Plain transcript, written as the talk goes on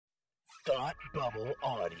Thought Bubble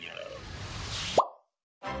Audio.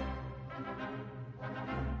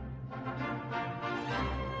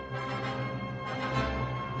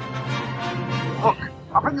 Look,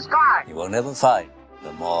 up in the sky! You will never find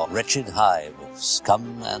the more wretched hive of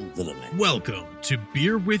scum and villainy. Welcome to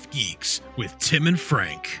Beer with Geeks with Tim and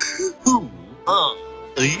Frank. Who are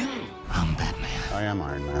you? I'm Batman. I am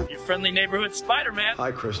Iron Man. Your friendly neighborhood Spider-Man.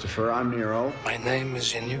 Hi, Christopher. I'm Nero. My name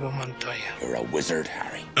is Inigo Montoya. You're a wizard,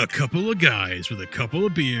 Harry. A couple of guys with a couple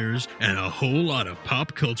of beers and a whole lot of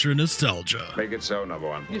pop culture nostalgia. Make it so, number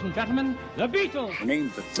one. Ladies and gentlemen, the Beatles.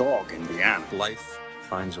 Named the dog Indiana. Life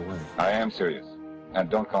finds a way. I am serious. And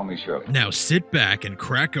don't call me Shirley. Now sit back and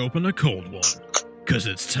crack open a cold one, because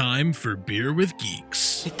it's time for Beer with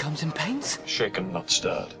Geeks. It comes in paints. Shaken, not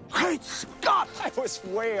stirred. Great Scott! I was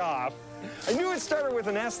way off. I knew it started with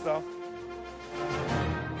an S, though.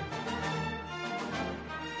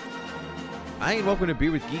 Hi, and welcome to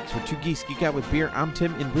Beer with Geeks, where two geeks geek out with beer. I'm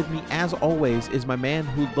Tim, and with me, as always, is my man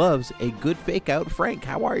who loves a good fake-out, Frank.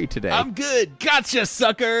 How are you today? I'm good. Gotcha,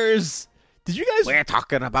 suckers. Did you guys... We're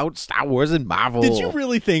talking about Star Wars and Marvel. Did you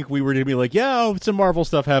really think we were going to be like, yeah, some Marvel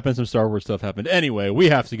stuff happened, some Star Wars stuff happened. Anyway, we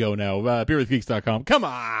have to go now. BeerWithGeeks.com. Come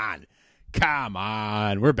on.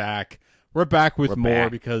 We're back. We're back with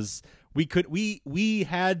more because we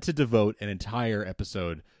had to devote an entire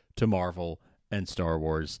episode to Marvel and Star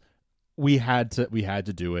Wars. We had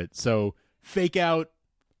to do it. So fake out.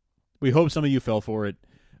 We hope some of you fell for it.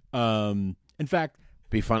 In fact,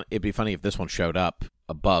 it'd be funny if this one showed up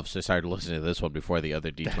above, so I started listening to this one before the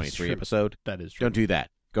other D23 episode. That is true. Don't do that.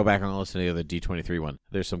 Go back and listen to the other D23 one.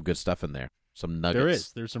 There's some good stuff in there. Some nuggets. There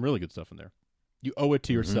is. There's some really good stuff in there. You owe it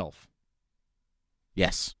to yourself.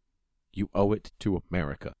 Yes. You owe it to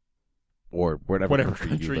America. Or whatever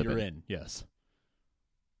country you're in. Yes.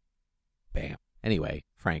 Bam. Anyway,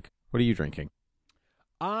 Frank, what are you drinking?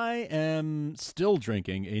 I am still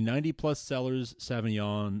drinking a 90-plus Cellars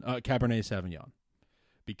Sauvignon, Cabernet Sauvignon.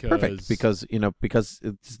 Perfect, because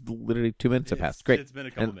it's literally 2 minutes have passed. Great. It's been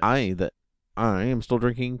a couple minutes. I am still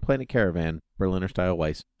drinking Planet Caravan Berliner Style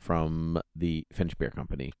Weiss from the Finch Beer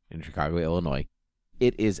Company in Chicago, Illinois.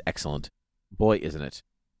 It is excellent. Boy, isn't it.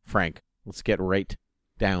 Frank, let's get right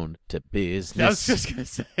down to business. I was just going to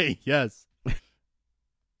say, yes.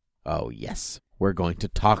 Oh, yes. We're going to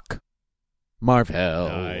talk Marvel.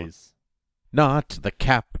 Nice. Not the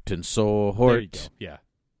Captain Sword. There you go. Yeah.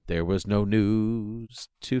 There was no news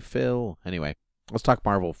to fill. Anyway, let's talk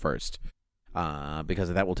Marvel first,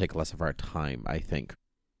 because that will take less of our time, I think.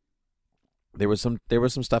 There was some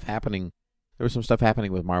stuff happening. There was some stuff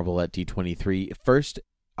happening with Marvel at D23. First,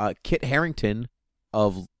 Kit Harington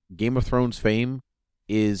of Game of Thrones fame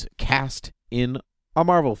is cast in a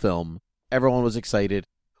Marvel film. Everyone was excited.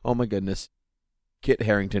 Oh my goodness. Kit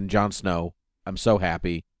Harington, Jon Snow. I'm so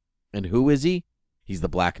happy. And who is he? He's the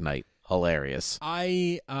Black Knight. Hilarious.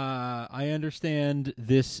 I understand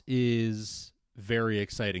this is very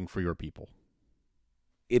exciting for your people.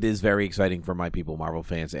 It is very exciting for my people, Marvel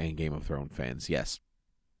fans and Game of Thrones fans, yes.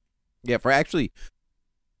 Yeah, for actually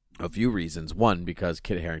a few reasons. One, because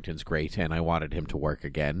Kit Harington's great, and I wanted him to work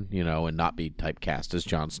again, and not be typecast as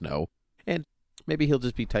Jon Snow. And maybe he'll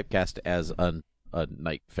just be typecast as a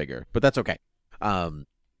knight figure, but that's okay.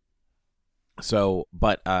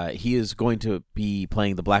 But he is going to be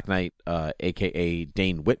playing the Black Knight, a.k.a.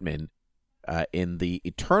 Dane Whitman, in the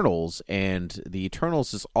Eternals, and the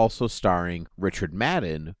Eternals is also starring Richard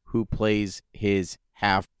Madden, who plays his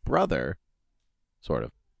half-brother, sort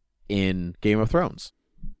of, in Game of Thrones.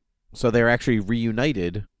 So they're actually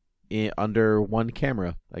reunited under one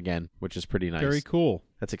camera again, which is pretty nice. Very cool.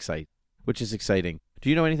 That's exciting. Which is exciting. Do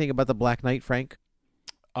you know anything about the Black Knight, Frank?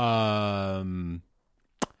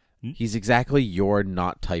 He's exactly your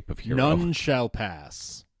not type of hero. None shall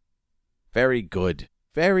pass. Very good.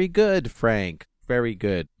 Very good, Frank. Very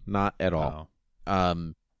good. Not at all.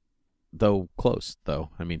 Oh. Though close,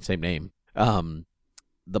 though. I mean, same name.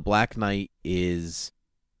 The Black Knight is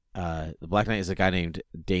a guy named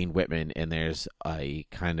Dane Whitman, and there's a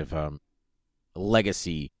kind of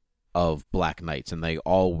legacy of Black Knights, and they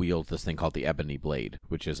all wield this thing called the Ebony Blade,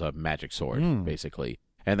 which is a magic sword, basically.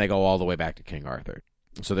 And they go all the way back to King Arthur.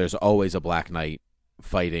 So there's always a Black Knight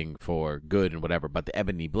fighting for good and whatever, but the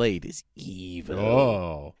Ebony Blade is evil.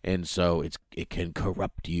 Oh. And so it can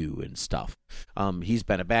corrupt you and stuff. He's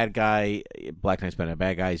been a bad guy. Black Knight's been a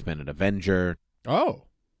bad guy. He's been an Avenger. Oh.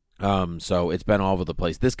 So it's been all over the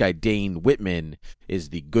place. This guy, Dane Whitman, is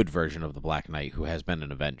the good version of the Black Knight who has been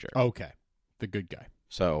an Avenger. Okay. The good guy.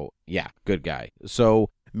 So, yeah, good guy. So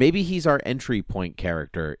maybe he's our entry point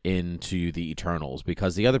character into the Eternals,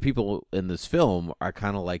 because the other people in this film are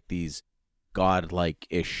kind of like these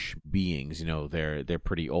godlike-ish beings. You know, they're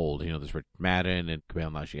pretty old. You know, there's Richard Madden and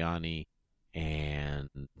Kumail Nanjiani and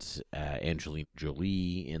Angelina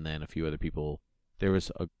Jolie, and then a few other people. There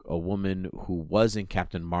was a woman who was in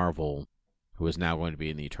Captain Marvel, who is now going to be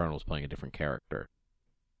in the Eternals playing a different character.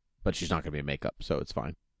 But she's not going to be in makeup, so it's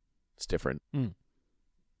fine. It's different.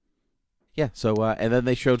 Yeah, so and then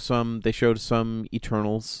they showed some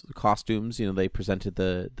Eternals costumes. You know, they presented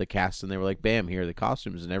the cast and they were like, "Bam, here are the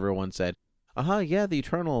costumes," and everyone said, yeah, the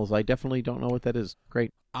Eternals. I definitely don't know what that is.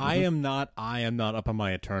 Great. I am not up on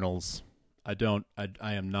my Eternals. I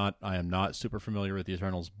am not super familiar with the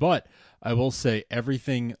Eternals, but I will say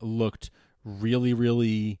everything looked really,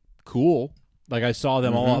 really cool. Like, I saw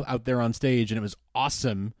them all out there on stage, and it was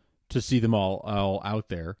awesome to see them all out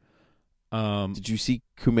there. Did you see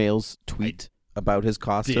Kumail's tweet about his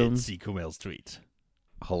costume? Did see Kumail's tweet.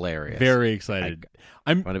 Hilarious. Very excited.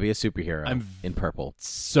 I'm going to be a superhero in purple.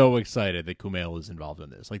 So excited that Kumail is involved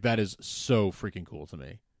in this. Like, that is so freaking cool to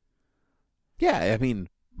me. Yeah, I mean,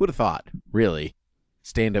 who'd have thought, really?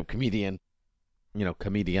 Stand-up comedian,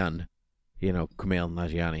 Kumail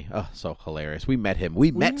Nanjiani. Oh, so hilarious. We met him.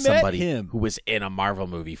 We met somebody who was in a Marvel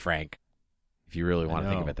movie, Frank. If you really want to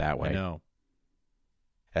think of it that way. I know.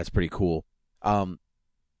 That's pretty cool. I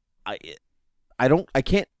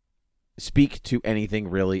can't speak to anything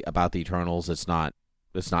really about the Eternals. It's not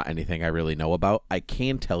anything I really know about. I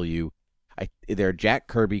can tell you, they're Jack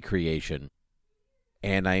Kirby creation,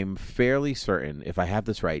 and I'm fairly certain, if I have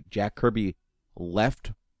this right, Jack Kirby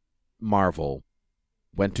left Marvel,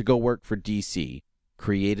 went to go work for DC,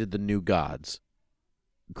 created the New Gods,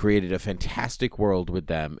 created a fantastic world with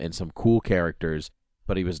them and some cool characters,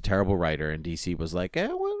 but he was a terrible writer, and DC was like,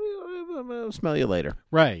 we'll smell you later.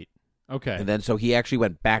 Right. Okay. And then so he actually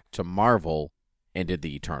went back to Marvel and did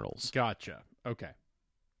the Eternals. Gotcha. Okay.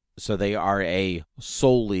 So they are a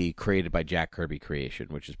solely created by Jack Kirby creation,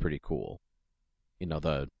 which is pretty cool. You know,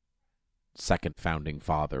 the second founding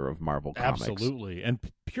father of Marvel Comics. Absolutely. And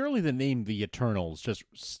purely the name The Eternals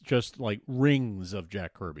just like rings of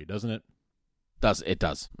Jack Kirby, doesn't it? It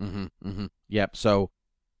does. Yep. So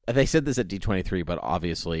they said this at D23, but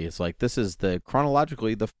obviously it's like this is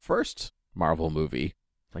chronologically the first Marvel movie.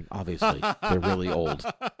 Like, obviously, they're really old.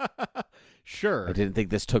 Sure. I didn't think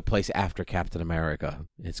this took place after Captain America.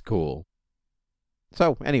 It's cool.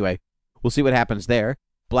 So, anyway, we'll see what happens there.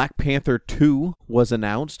 Black Panther 2 was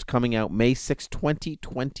announced, coming out May 6,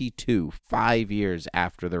 2022, 5 years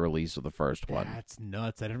after the release of the first one. That's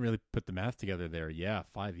nuts. I didn't really put the math together there. Yeah,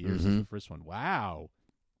 5 years is the first one. Wow.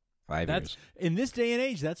 5 years. In this day and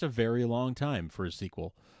age, that's a very long time for a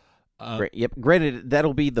sequel. Yep. Granted,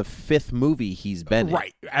 that'll be the fifth movie he's been in.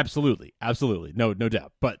 Right. Absolutely. No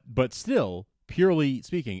doubt. But still, purely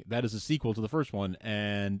speaking, that is a sequel to the first one,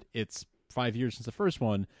 and it's 5 years since the first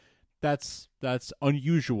one. That's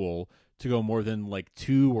unusual to go more than like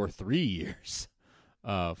 2 or 3 years.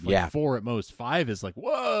 4 at most. 5 is like,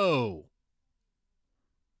 whoa.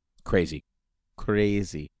 Crazy.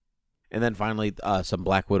 And then finally, some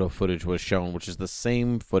Black Widow footage was shown, which is the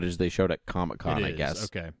same footage they showed at Comic-Con, I guess.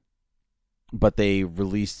 Okay. But they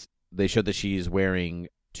showed that she's wearing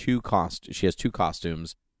she has 2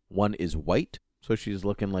 costumes. One is white, so she's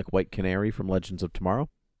looking like White Canary from Legends of Tomorrow.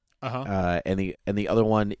 And the other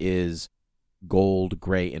one is gold,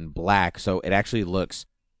 gray, and black, so it actually looks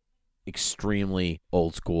extremely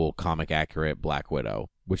old school, comic accurate Black Widow,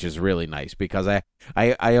 which is really nice because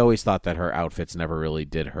I always thought that her outfits never really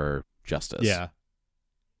did her justice. Yeah.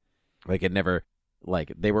 Like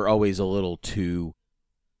they were always a little too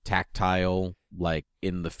tactile, like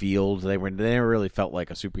in the field. They never really felt like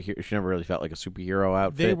a superhero. She never really felt like a superhero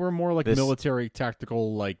outfit. They were more like military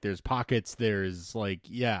tactical, like there's pockets, there's like,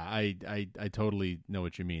 yeah, I totally know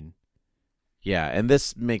what you mean. Yeah, and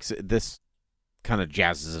this kind of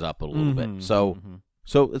jazzes it up a little bit. So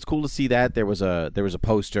it's cool to see that. There was a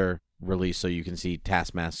poster released, so you can see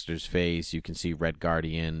Taskmaster's face, you can see Red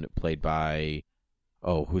Guardian played by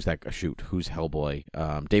who's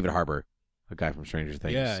Hellboy? David Harbour, a guy from Stranger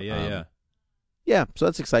Things. Yeah, so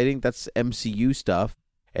that's exciting. That's MCU stuff.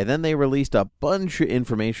 And then they released a bunch of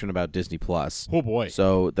information about Disney Plus. Oh boy.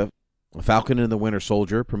 So the Falcon and the Winter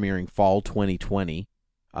Soldier premiering fall 2020.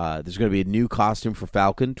 There's going to be a new costume for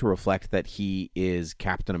Falcon to reflect that he is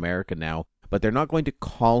Captain America now, but they're not going to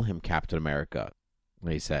call him Captain America,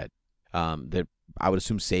 they said. That I would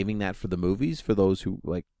assume saving that for the movies for those who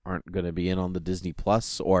aren't going to be in on the Disney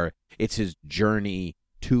Plus, or it's his journey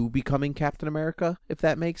to becoming Captain America, if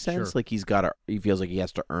that makes sense. Sure. Like he feels like he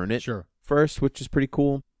has to earn it first, which is pretty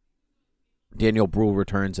cool. Daniel Bruhl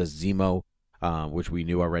returns as Zemo, which we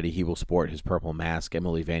knew already. He will sport his purple mask.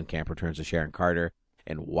 Emily Van Camp returns as Sharon Carter.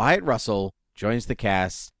 And Wyatt Russell joins the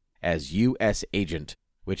cast as U.S. Agent,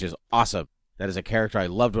 which is awesome. That is a character I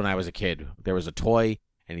loved when I was a kid. There was a toy,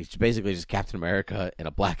 and he's basically just Captain America in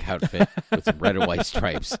a black outfit with some red and white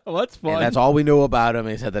stripes. Well, that's fun. And that's all we knew about him.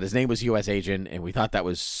 He said that his name was U.S. Agent, and we thought that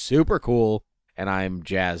was super cool. And I'm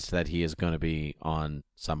jazzed that he is going to be on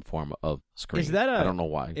some form of screen. I don't know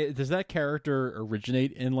why. Does that character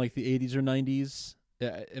originate in like the 80s or 90s?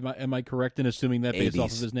 Am I correct in assuming that based 80s.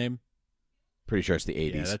 off of his name? Pretty sure it's the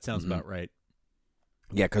 80s. Yeah, that sounds about right.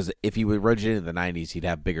 Yeah, because if he originated in the 90s, he'd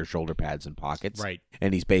have bigger shoulder pads and pockets. Right.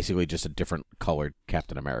 And he's basically just a different colored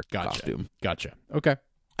Captain America costume. Gotcha. Okay.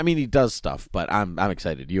 I mean, he does stuff, but I'm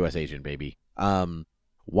excited. U.S. Agent, baby.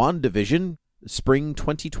 WandaVision, spring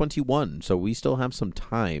 2021. So we still have some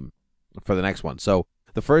time for the next one. So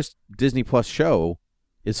the first Disney Plus show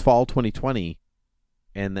is fall 2020,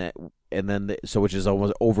 which is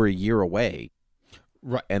almost over a year away.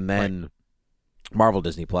 Right. And then Marvel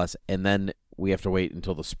Disney Plus, and then we have to wait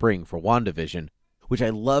until the spring for WandaVision, which I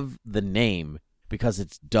love the name because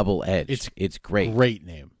it's double-edged. It's great. Great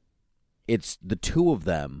name. It's the two of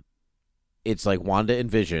them. It's like Wanda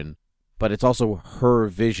and Vision, but it's also her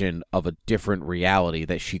vision of a different reality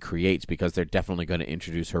that she creates because they're definitely going to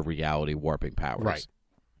introduce her reality warping powers. Right.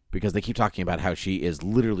 Because they keep talking about how she is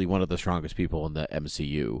literally one of the strongest people in the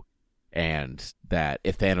MCU, and that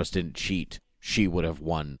if Thanos didn't cheat, she would have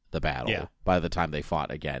won the battle by the time they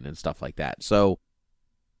fought again and stuff like that. So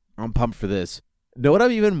I'm pumped for this. Know what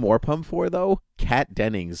I'm even more pumped for, though? Kat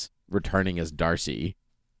Dennings returning as Darcy.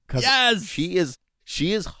 Yes!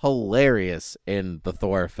 She is hilarious in the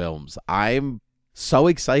Thor films. I'm so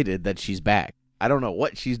excited that she's back. I don't know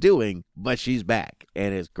what she's doing, but she's back,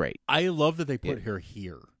 and it's great. I love that they put her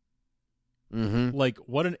here. Mm-hmm. Like,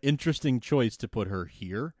 what an interesting choice to put her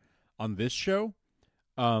here on this show.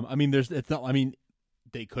 I mean,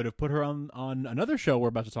 they could have put her on another show we're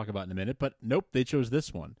about to talk about in a minute, but nope, they chose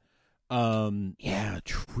this one. Yeah,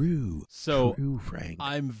 true. So true, Frank.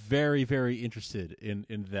 I'm very, very interested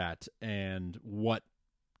in that and what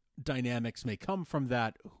dynamics may come from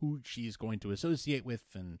that, who she's going to associate with,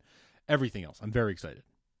 and everything else. I'm very excited.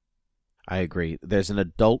 I agree. There's an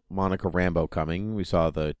adult Monica Rambeau coming. We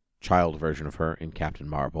saw the child version of her in Captain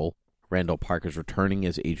Marvel. Randall Park is returning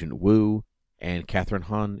as Agent Wu. And Catherine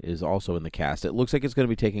Hahn is also in the cast. It looks like it's going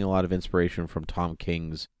to be taking a lot of inspiration from Tom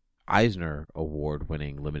King's Eisner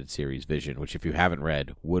Award-winning limited series Vision, which if you haven't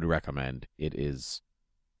read, would recommend. It is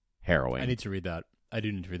harrowing. I need to read that. I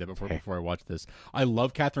do need to read that before I watch this. I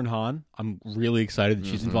love Catherine Hahn. I'm really excited that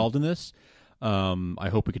she's involved in this. I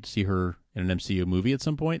hope we get to see her in an MCU movie at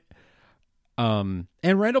some point. And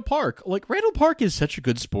Randall Park. Like, Randall Park is such a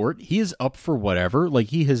good sport. He is up for whatever. Like,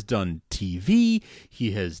 he has done TV.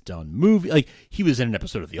 He has done movie. Like, he was in an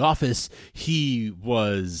episode of The Office. He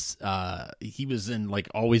was in, like,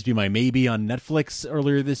 Always Be My Maybe on Netflix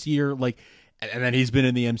earlier this year. Like, and then he's been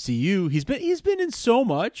in the MCU. He's been in so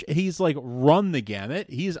much. He's, like, run the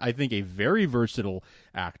gamut. He's, I think, a very versatile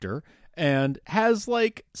actor and has,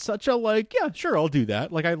 like, such a, like, yeah, sure, I'll do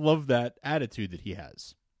that. Like, I love that attitude that he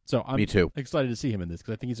has. So I'm Me too. excited to see him in this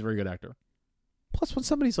because I think he's a very good actor. Plus, when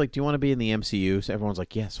somebody's like, do you want to be in the MCU? So everyone's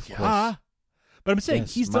like, yes, of course. But I'm saying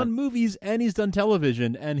Yes, he's done movies and he's done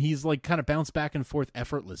television and he's like kind of bounced back and forth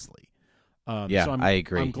effortlessly. So I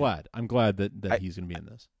agree. I'm glad that he's going to be in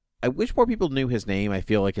this. I wish more people knew his name. I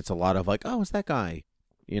feel like it's a lot of like, oh, it's that guy.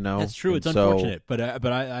 You know? That's true. And It's unfortunate, but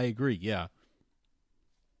I agree. Yeah.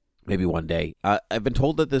 Maybe one day. I've been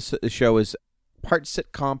told that this show is part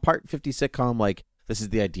sitcom, part 50 sitcom, like, this is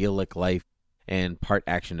the idyllic life, and part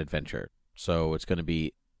action adventure. So it's going to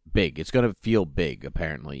be big. It's going to feel big,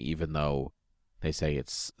 apparently, even though they say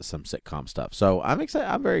it's some sitcom stuff. So I'm excited.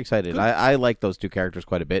 I'm very excited. I like those two characters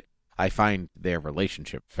quite a bit. I find their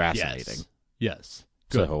relationship fascinating. Yes.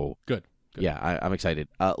 Good. So, Good. Yeah, I'm excited.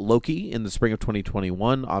 Loki in the spring of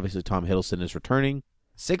 2021. Obviously, Tom Hiddleston is returning.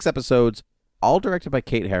 6 episodes, all directed by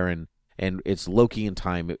Kate Herron, and it's Loki in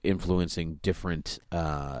time influencing different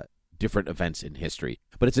events in history,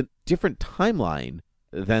 but it's a different timeline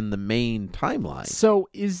than the main timeline. So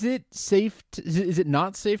is it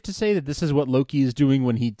not safe to say that this is what Loki is doing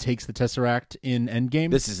when he takes the Tesseract in Endgame?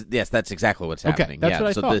 That's exactly what's happening. Okay,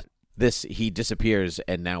 that's what I thought. He disappears,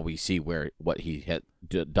 and now we see what he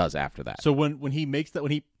does after that. So when he makes that,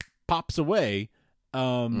 when he pops away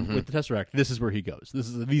with the Tesseract, this is where he goes.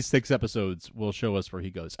 These 6 episodes will show us where he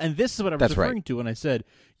goes, and this is what I was referring to when I said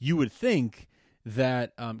you would think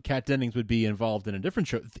that Kat Dennings would be involved in a different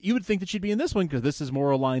show. You would think that she'd be in this one because this is more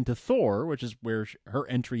aligned to Thor, which is where her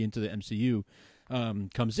entry into the MCU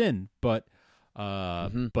comes in. But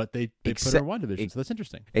But they put her in WandaVision, so that's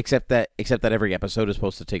interesting. Except that every episode is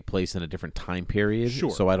supposed to take place in a different time period.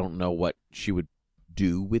 Sure. So I don't know what she would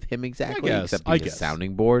do with him exactly, except I be his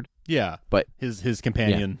sounding board. Yeah, but his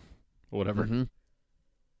companion, whatever. Mm-hmm.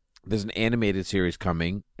 There's an animated series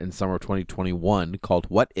coming in summer of 2021 called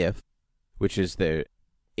What If, which is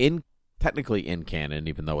technically in canon,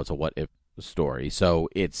 even though it's a what if story. So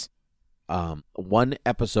it's one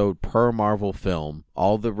episode per Marvel film.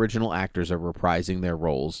 All the original actors are reprising their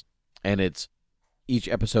roles, and each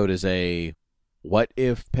episode is a what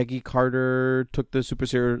if Peggy Carter took the super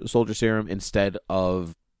soldier serum instead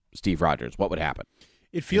of Steve Rogers? What would happen?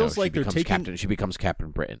 It feels like they're taking she becomes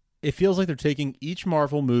Captain Britain. It feels like they're taking each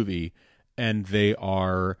Marvel movie and they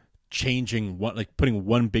are changing one, like putting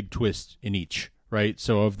one big twist in each, right?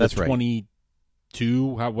 So of the 22,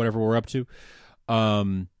 whatever we're up to,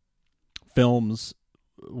 films,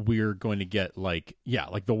 we're going to get like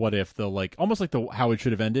the what if, the like almost like the how it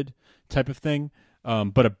should have ended type of thing,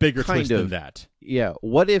 but a bigger twist than that. Yeah,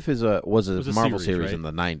 What If was a Marvel series right? in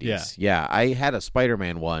the 90s. Yeah, I had a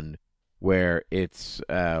Spider-Man one where it's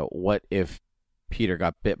what if Peter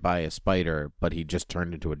got bit by a spider, but he just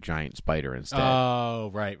turned into a giant spider instead.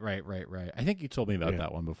 Oh, right. I think you told me about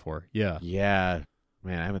that one before. Yeah. Yeah.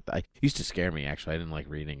 Man, it used to scare me, actually. I didn't like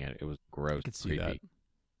reading it. It was gross. I could see that.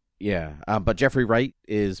 Yeah. But Jeffrey Wright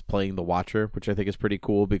is playing the Watcher, which I think is pretty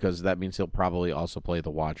cool because that means he'll probably also play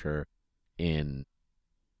the Watcher in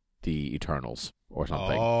the Eternals or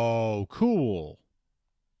something. Oh, cool.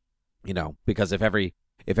 Because if every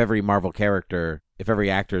Marvel character, if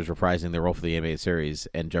every actor is reprising their role for the animated series,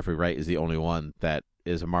 and Jeffrey Wright is the only one that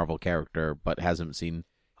is a Marvel character but hasn't seen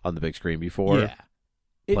on the big screen before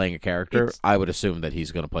playing a character, I would assume that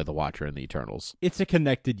he's going to play the Watcher in the Eternals. It's a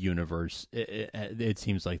connected universe. It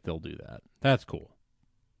seems like they'll do that. That's cool.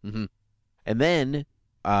 Mm-hmm. And then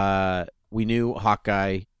we knew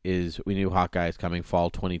Hawkeye is coming fall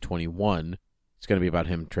 2021. It's going to be about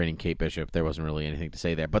him training Kate Bishop. There wasn't really anything to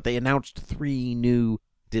say there, but they announced 3 new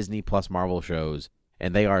Disney Plus Marvel shows,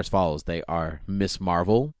 and they are as follows. They are Miss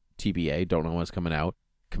Marvel, TBA, don't know when it's coming out,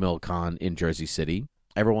 Camille Khan in Jersey City.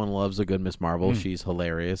 Everyone loves a good Miss Marvel. She's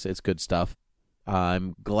hilarious. It's good stuff.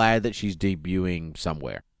 I'm glad that she's debuting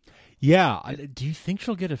somewhere. Yeah. Do you think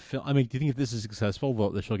she'll get a film? I mean, do you think if this is successful,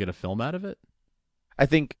 that she'll get a film out of it? I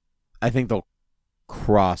think they'll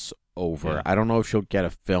cross over. Yeah. I don't know if she'll get a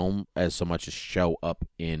film as so much as show up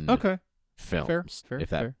in films.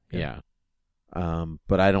 Fair. Yeah.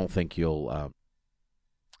 But I don't think you'll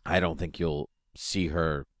see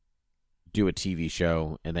her do a TV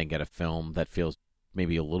show and then get a film that feels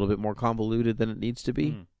maybe a little bit more convoluted than it needs to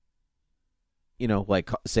be. Like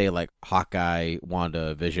Hawkeye,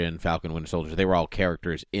 Wanda, Vision, Falcon, Winter Soldier. They were all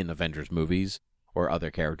characters in Avengers movies or other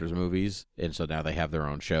characters' movies, and so now they have their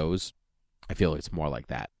own shows. I feel it's more like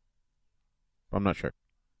that. I'm not sure.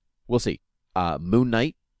 We'll see. Moon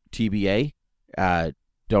Knight, TBA.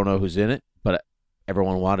 Don't know who's in it, but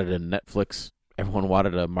everyone wanted a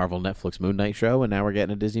Marvel Netflix Moon Knight show, and now we're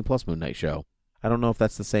getting a Disney Plus Moon Knight show. I don't know if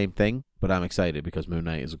that's the same thing, but I'm excited because Moon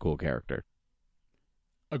Knight is a cool character.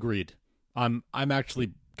 Agreed. I'm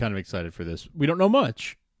actually kind of excited for this. We don't know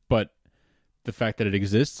much, but the fact that it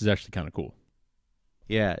exists is actually kind of cool.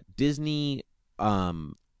 Yeah, Disney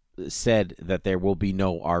said that there will be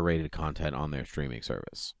no R-rated content on their streaming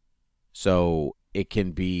service. So it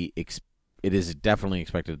is definitely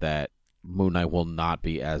expected that Moon Knight will not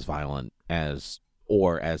be as violent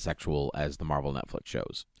or as sexual as the Marvel Netflix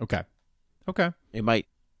shows. Okay. It might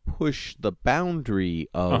push the boundary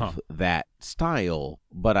of that style,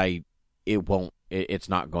 but it won't. It's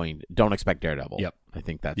not going. Don't expect Daredevil. Yep. I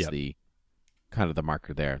think that's the kind of the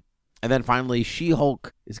marker there. And then finally,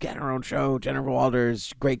 She-Hulk is getting her own show. Jennifer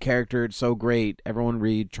Walters, great character. It's so great. Everyone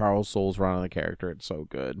read Charles Soule's run on the character. It's so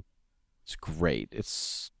good. It's great.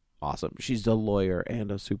 It's awesome. She's a lawyer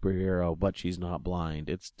and a superhero, but she's not blind.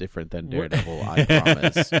 It's different than Daredevil, I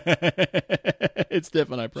promise. It's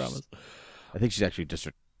different, I promise. I think she's actually just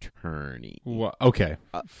an attorney. Okay.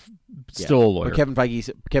 Still a lawyer. But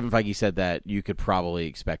Kevin Feige said that you could probably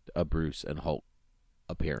expect a Bruce and Hulk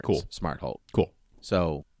appearance. Cool. Smart Hulk. Cool.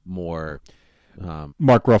 So more...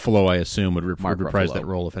 Mark Ruffalo, I assume, would reprise that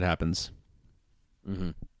role if it happens. Mm-hmm.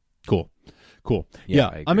 Cool.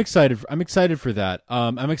 Yeah, I'm excited for that.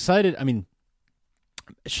 I'm excited. I mean,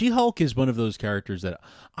 She-Hulk is one of those characters that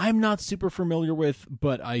I'm not super familiar with,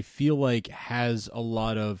 but I feel like has a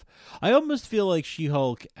lot of... I almost feel like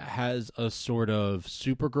She-Hulk has a sort of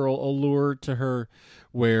Supergirl allure to her,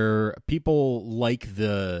 where people like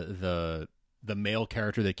the male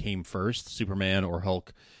character that came first, Superman or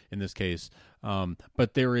Hulk in this case,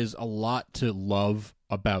 But there is a lot to love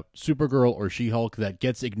about Supergirl or She-Hulk that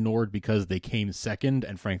gets ignored because they came second,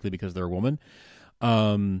 and frankly because they're a woman.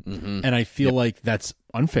 And I feel like that's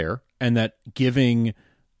unfair, and that giving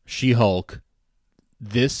She-Hulk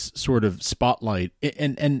this sort of spotlight,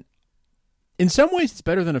 and in some ways it's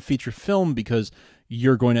better than a feature film because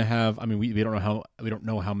you're going to have, I mean, we don't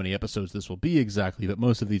know how many episodes this will be exactly, but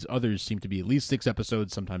most of these others seem to be at least 6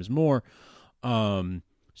 episodes, sometimes more. So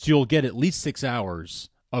you'll get at least 6 hours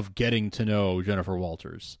of getting to know Jennifer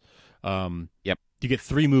Walters. You get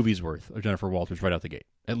 3 movies worth of Jennifer Walters right out the gate,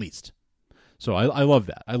 at least. So I love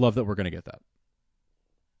that. I love that we're going to get that.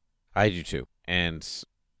 I do too. And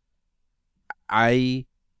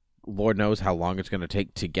Lord knows how long it's going to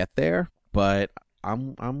take to get there, but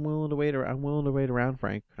I'm willing to wait. I'm willing to wait around,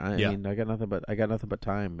 Frank. I mean, I got nothing but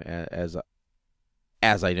time as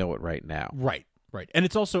I know it right now. Right. And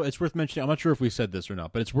it's worth mentioning. I'm not sure if we said this or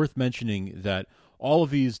not, but it's worth mentioning that all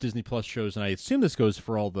of these Disney Plus shows, and I assume this goes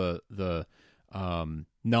for all the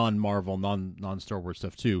non-Marvel, non-Star Wars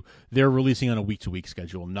stuff too, they're releasing on a week-to-week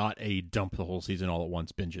schedule, not a dump the whole season all at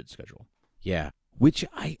once binge it schedule. Yeah. Which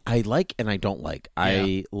I like and I don't like. Yeah.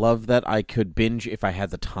 I love that I could binge if I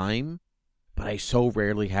had the time, but I so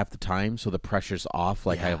rarely have the time, so the pressure's off.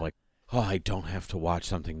 Like, I'm like, I don't have to watch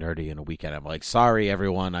something nerdy in a weekend. I'm like, sorry,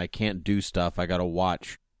 everyone, I can't do stuff. I got to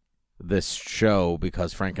watch this show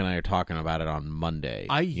because Frank and I are talking about it on Monday.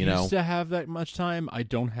 I used to have that much time. I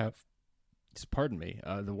don't have... Pardon me.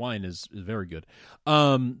 The wine is very good.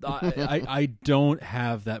 I don't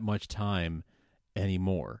have that much time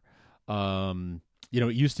anymore.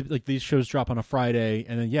 It used to be like these shows drop on a Friday,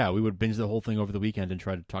 and then we would binge the whole thing over the weekend and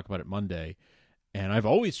try to talk about it Monday. And I've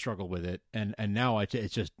always struggled with it, and now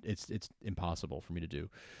it's impossible for me to do.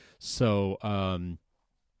 So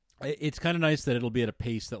it's kind of nice that it'll be at a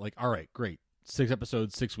pace that, like, all right, great, 6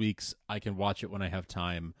 episodes, 6 weeks. I can watch it when I have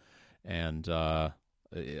time, and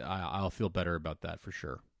I'll feel better about that for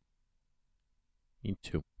sure. Me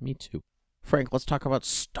too. Frank, let's talk about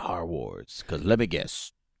Star Wars, because let me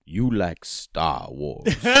guess, you like Star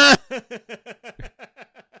Wars. Well,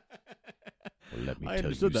 let me tell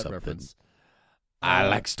you something. Reference. I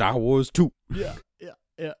like Star Wars too. Yeah.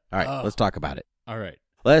 All right, let's talk about it. All right.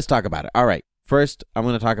 Let's talk about it. All right. First, I'm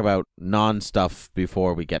going to talk about non-stuff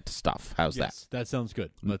before we get to stuff. How's that? Yes, that sounds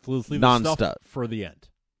good. Let's leave the stuff for the end.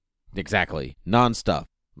 Exactly. Non-stuff.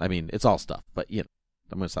 I mean, it's all stuff, but, I'm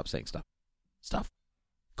going to stop saying stuff. Stuff.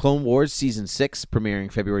 Clone Wars Season 6,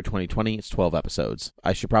 premiering February 2020. It's 12 episodes.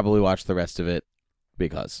 I should probably watch the rest of it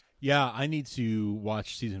because... Yeah, I need to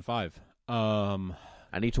watch Season 5.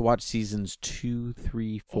 I need to watch Seasons 2,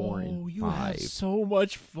 3, 4, and 5. You have so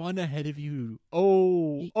much fun ahead of you.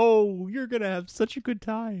 Oh, you're going to have such a good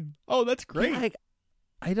time. Oh, that's great. Yeah,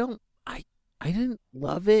 I didn't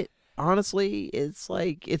love it. Honestly, it's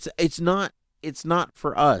like it's not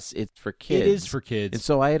for us. It's for kids. It is for kids. And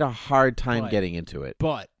so I had a hard time getting into it.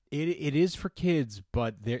 But it is for kids,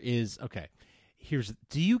 but there is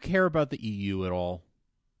do you care about the EU at all?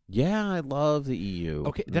 Yeah, I love the EU.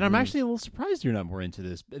 Okay, then I'm actually a little surprised you're not more into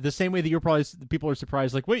this. The same way that people are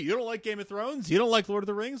surprised, like, wait, you don't like Game of Thrones? You don't like Lord of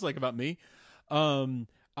the Rings? Like about me?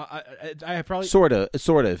 I probably sort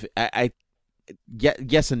of.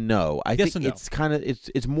 Yes and no. I think and no. It's kind of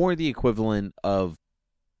it's more the equivalent of,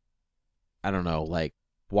 I don't know, like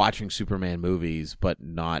watching Superman movies but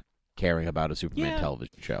not caring about a Superman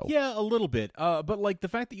television show. Yeah, a little bit. But like the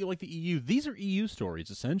fact that you like the EU, these are EU stories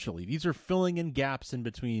essentially. These are filling in gaps in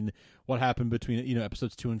between what happened between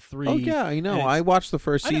episodes 2 and 3. Oh yeah, I know. I watched the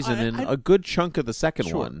first season and a good chunk of the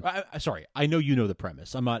second one. Sorry, I know you know the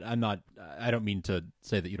premise. I'm not. I don't mean to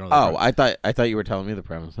say that you don't know the premise. I thought you were telling me the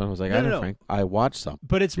premise. I was like, I don't know, Frank. I watched some.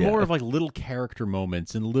 But it's more of like little character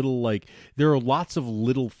moments and little, like, there are lots of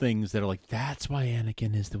little things that are like, that's why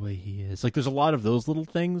Anakin is the way he is. Like, there's a lot of those little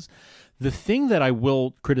things. The thing that I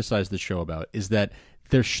will criticize the show about is that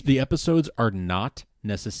the episodes are not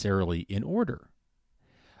necessarily in order.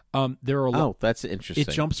 There are a lot. Oh, that's interesting.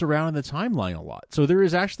 It jumps around in the timeline a lot. So there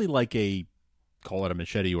is actually like call it a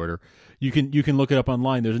machete order. You can look it up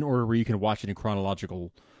online. There's an order where you can watch it in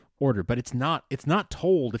chronological order, but it's not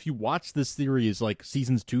told. If you watch this series like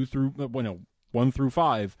seasons 1 through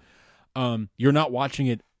 5, you're not watching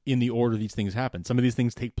it in the order these things happen. Some of these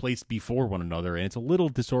things take place before one another, and it's a little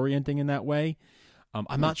disorienting in that way.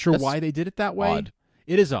 I'm not sure why they did it that way. Odd.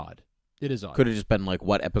 It is odd. It is odd. Could have just been like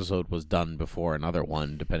what episode was done before another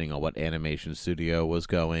one, depending on what animation studio was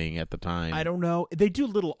going at the time. I don't know. They do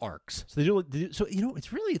little arcs. So so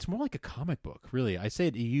it's more like a comic book, really. I say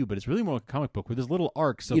it to you, but it's really more like a comic book where there's little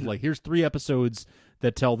arcs of like, here's 3 episodes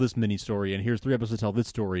that tell this mini story, and here's 3 episodes that tell this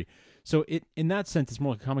story. So in that sense, it's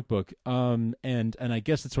more like a comic book. And I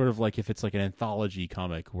guess it's sort of like if it's like an anthology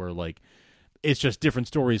comic where like it's just different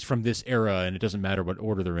stories from this era, and it doesn't matter what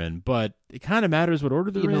order they're in. But it kind of matters what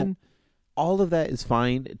order they're in. All of that is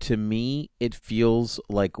fine. To me, it feels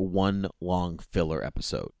like one long filler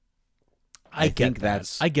episode. I get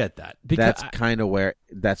that. That's kind of where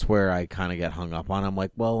I kind of get hung up on. I'm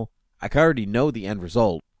like, well, I already know the end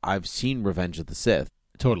result. I've seen Revenge of the Sith.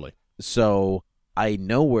 Totally. So I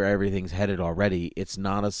know where everything's headed already. It's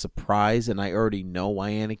not a surprise, and I already know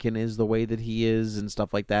why Anakin is the way that he is and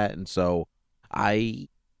stuff like that. And so I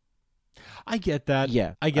get that.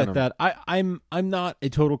 Yeah, I get that. I'm not a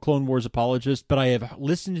total Clone Wars apologist, but I have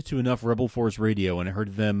listened to enough Rebel Force radio and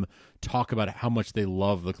heard them talk about how much they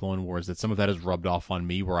love the Clone Wars that some of that has rubbed off on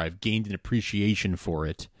me, where I've gained an appreciation for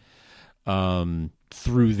it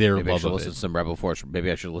through their love of it. Listen to some Rebel Force. Maybe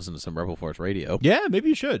I should listen to some Rebel Force radio. Yeah, maybe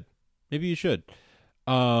you should. So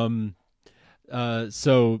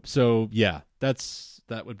yeah,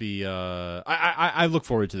 that would be. I look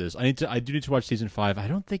forward to this. I do need to watch season 5. I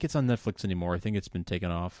don't think it's on Netflix anymore. I think it's been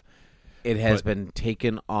taken off. It has been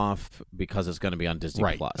taken off because it's going to be on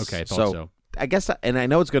Disney Plus. Okay, I thought so. I guess, and I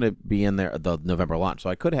know it's going to be in there the November launch.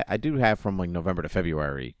 So I do have from like November to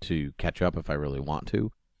February to catch up if I really want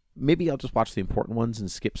to. Maybe I'll just watch the important ones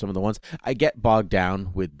and skip some of the ones. I get bogged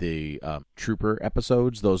down with the Trooper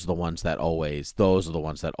episodes. Those are the ones that always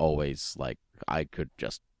like I could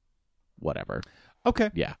just whatever.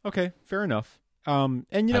 Okay. Yeah. Okay. Fair enough. And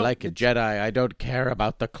I like a Jedi. I don't care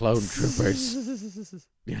about the clone troopers.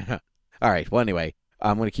 Yeah. All right. Well, anyway,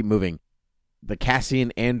 I'm going to keep moving. The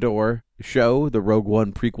Cassian Andor show, the Rogue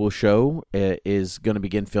One prequel show, is going to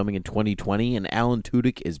begin filming in 2020, and Alan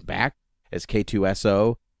Tudyk is back as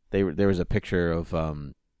K2SO. There was a picture of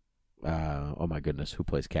oh my goodness, who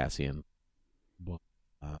plays Cassian?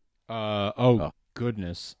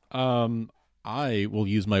 Goodness. I will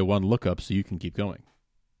use my one lookup so you can keep going.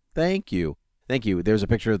 Thank you. There's a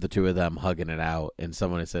picture of the two of them hugging it out, and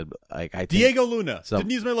someone had said, like, I think Diego Luna.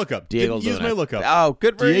 Didn't use my lookup. Use my lookup. Oh,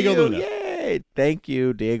 good for Diego you. Luna. Yay. Thank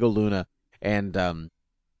you, Diego Luna. And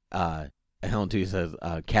Helen Tudyk says,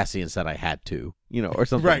 Cassian said I had to, or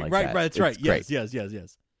something like that. Right. That's right. Yes.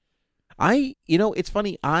 It's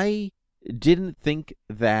funny. I didn't think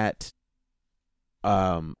that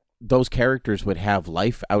those characters would have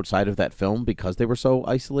life outside of that film because they were so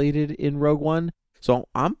isolated in Rogue One. So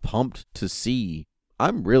I'm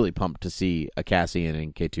really pumped to see a Cassian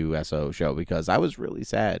and K2SO show because I was really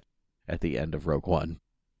sad at the end of Rogue One.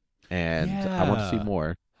 And I want to see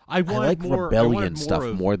more. I like rebellion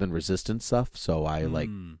stuff more than resistance stuff, so I like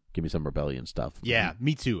give me some rebellion stuff. Yeah,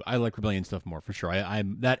 me too. I like rebellion stuff more for sure.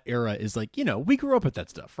 I'm that era is like, we grew up with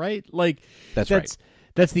that stuff, right? Like that's right.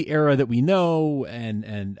 That's the era that we know,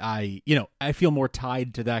 and I feel more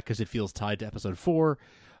tied to that because it feels tied to Episode 4.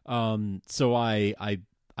 So I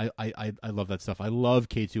love that stuff. I love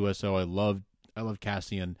K2SO. I love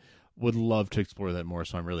Cassian. Would love to explore that more.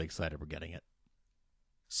 So I'm really excited we're getting it.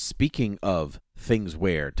 Speaking of things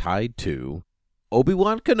we're tied to,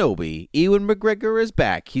 Obi-Wan Kenobi, Ewan McGregor is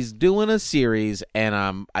back. He's doing a series,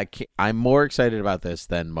 and I'm more excited about this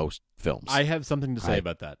than most films. I have something to say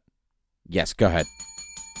about that. Yes, go ahead.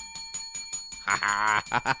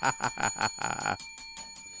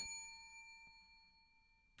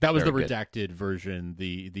 That was the redacted version,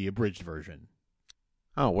 the abridged version.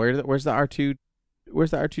 Oh, where's the R2?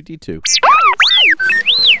 Where's the R2D2?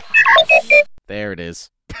 There it is.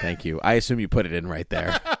 Thank you. I assume you put it in right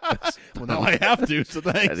there. Well, now I have to. So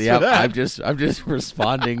thanks for that. I'm just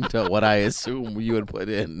responding to what I assume you would put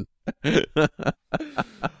in.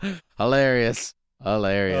 Hilarious.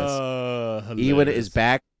 Ewan is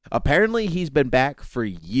back. Apparently, he's been back for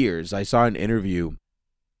years. I saw an interview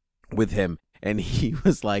with him, and he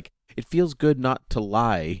was like, "It feels good not to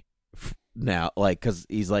lie now," because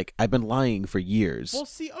he's like, "I've been lying for years." Well,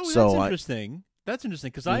 see, that's interesting. That's interesting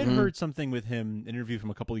because I had heard something with him, an interview from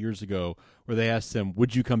a couple of years ago, where they asked him,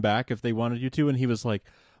 "Would you come back if they wanted you to?" And he was like,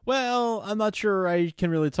 "Well, I'm not sure I can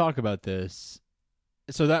really talk about this."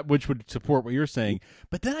 So that, which would support what you're saying.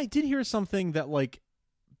 But then I did hear something that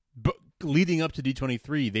leading up to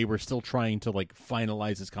D23, they were still trying to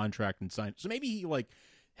finalize his contract and sign. So maybe he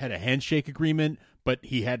had a handshake agreement, but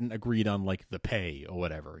he hadn't agreed on like the pay or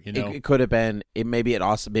whatever. You know, it could have been. Maybe it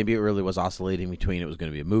really was oscillating between it was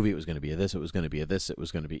going to be a movie, it was going to be a this, it was going to be a this, it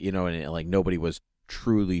was going to be and like nobody was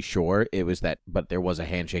truly sure. It was that, but there was a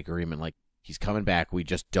handshake agreement. Like he's coming back. We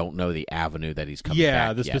just don't know the avenue that he's coming back.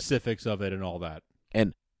 Yeah, the yet. specifics of it and all that.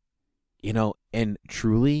 And and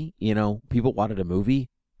truly, people wanted a movie.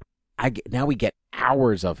 Now we get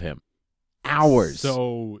hours of him. Hours.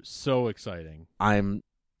 So exciting. I'm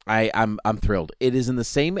thrilled. It is in the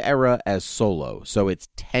same era as Solo, so it's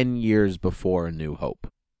 10 years before A New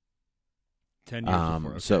Hope. 10 years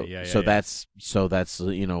before. Okay. So that's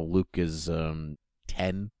Luke is 10.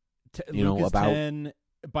 Luke is about 10.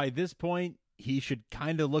 By this point, he should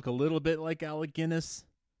kind of look a little bit like Alec Guinness.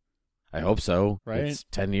 I hope so. Right? It's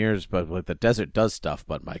 10 years, but the desert does stuff.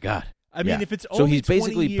 But my God, I mean, if it's so only he's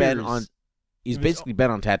basically 20 been years, on. He's basically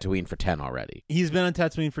been on Tatooine for 10 already. He's been on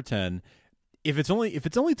Tatooine for 10. If it's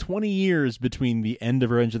only 20 years between the end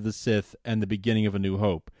of Revenge of the Sith and the beginning of A New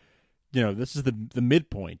Hope, this is the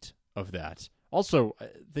midpoint of that. Also,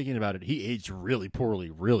 thinking about it, he aged really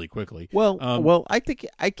poorly, really quickly. Well, I think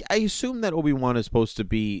I assume that Obi-Wan is supposed to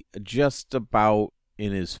be just about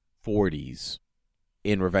in his 40s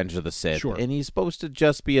in Revenge of the Sith, sure. And he's supposed to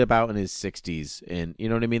just be about in his 60s, and you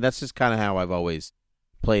know what I mean. That's just kind of how I've always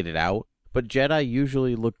played it out. But Jedi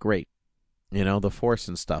usually look great. The Force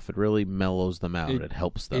and stuff, it really mellows them out. It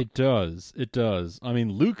helps them. It does. I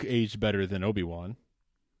mean, Luke aged better than Obi-Wan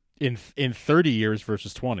in 30 years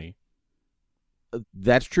versus 20.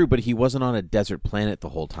 That's true, but he wasn't on a desert planet the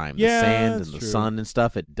whole time. The sand and the sun and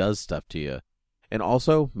stuff, it does stuff to you. And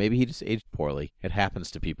also, maybe he just aged poorly. It happens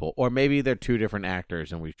to people. Or maybe they're two different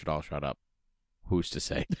actors and we should all shut up. Who's to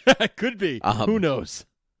say? Could be. Who knows?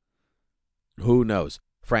 Who knows?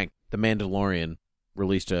 Frank, The Mandalorian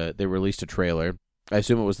released a trailer. I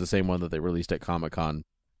assume it was the same one that they released at Comic-Con,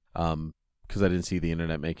 because I didn't see the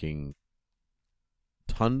internet making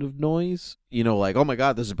ton of noise. Like, oh my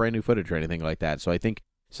God, this is brand new footage or anything like that. So I think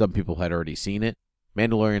some people had already seen it.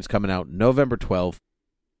 Mandalorian's coming out November 12th.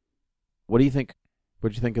 What do you think?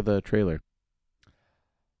 What did you think of the trailer?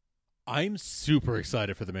 I'm super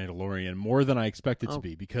excited for The Mandalorian, more than I expected to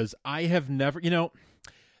be, because I have never, the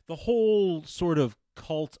whole sort of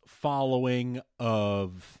cult following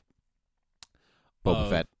of Boba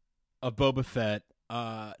Fett,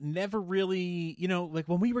 never really, like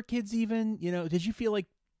when we were kids even, did you feel like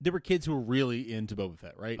there were kids who were really into Boba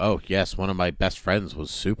Fett, right? Oh, yes. One of my best friends was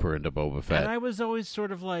super into Boba Fett. And I was always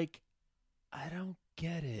sort of like, I don't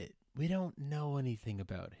get it. We don't know anything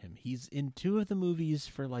about him. He's in 2 of the movies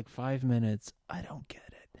for like 5 minutes. I don't get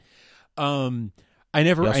it. I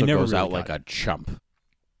never goes really out like a chump.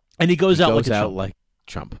 And he goes out like a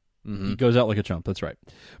chump. Mm-hmm. He goes out like a chump. That's right.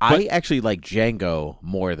 I actually like Jango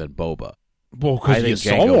more than Boba. Well, because you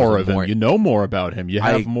saw more of him. You know more about him. You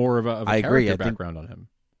have more of a character background on him.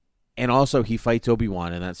 And also, he fights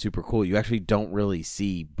Obi-Wan, and that's super cool. You actually don't really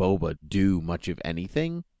see Boba do much of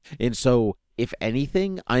anything. And so, if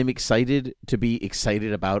anything, I'm excited to be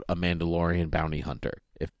excited about a Mandalorian bounty hunter.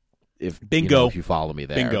 If Bingo. If you follow me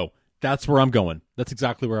there. Bingo. That's where I'm going. That's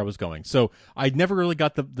exactly where I was going. So I never really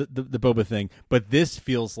got the Boba thing, but this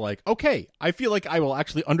feels like, okay, I feel like I will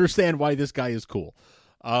actually understand why this guy is cool.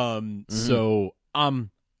 So I'm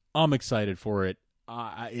excited for it.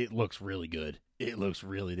 It looks really good. It looks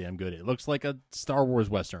really damn good. It looks like a Star Wars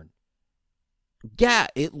Western. Yeah,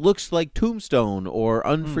 it looks like Tombstone or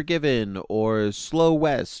Unforgiven or Slow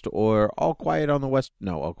West or All Quiet on the West.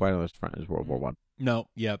 No, All Quiet on the West Front is World War I. No,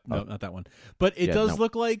 not that one. But it does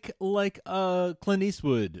look like a Clint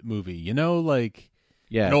Eastwood movie, like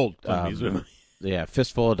an old Clint Eastwood movie. Yeah,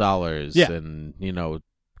 Fistful of Dollars, and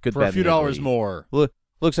good for a few dollars more.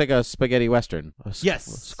 Looks like a spaghetti western.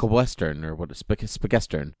 Yes, western or what?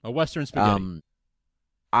 Spaghetti. A western spaghetti.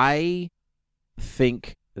 I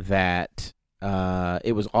think that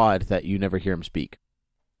it was odd that you never hear him speak.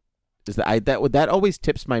 Is that always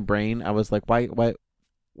tips my brain? I was like,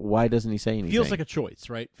 why doesn't he say anything? Feels like a choice,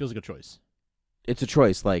 right? Feels like a choice. It's a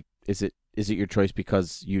choice. Like, is it your choice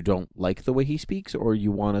because you don't like the way he speaks, or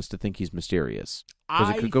you want us to think he's mysterious?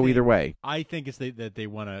 Because it could go either way. I think it's that they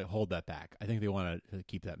want to hold that back. I think they want to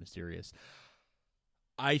keep that mysterious.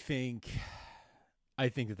 I think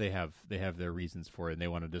that they have their reasons for it, and they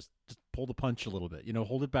want to just pull the punch a little bit.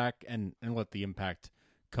 Hold it back and let the impact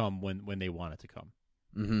come when they want it to come.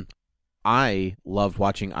 Mm-hmm. I loved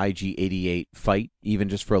watching IG-88 fight, even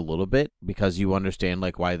just for a little bit, because you understand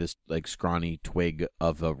why this scrawny twig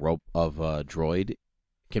of a droid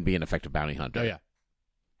can be an effective bounty hunter. Oh yeah,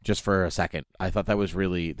 just for a second. I thought that was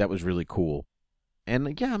really cool,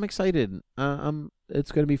 and yeah, I'm excited.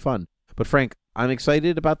 It's gonna be fun. But Frank, I'm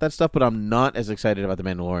excited about that stuff, but I'm not as excited about The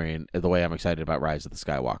Mandalorian the way I'm excited about Rise of the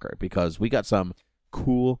Skywalker, because we got some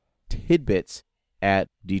cool tidbits at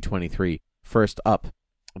D23. First up,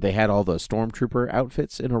 they had all the Stormtrooper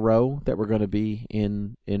outfits in a row that were going to be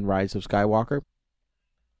in Rise of Skywalker.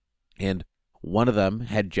 And one of them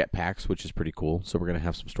had jetpacks, which is pretty cool. So we're going to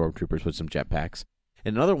have some Stormtroopers with some jetpacks.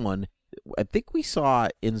 And another one, I think we saw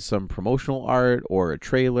in some promotional art or a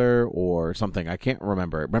trailer or something. I can't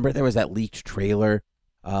remember. Remember there was that leaked trailer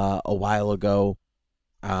a while ago,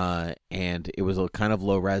 and it was a kind of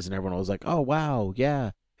low res, and everyone was like, "Oh wow,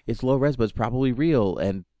 yeah, it's low res, but it's probably real."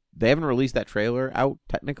 And they haven't released that trailer out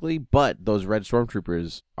technically, but those red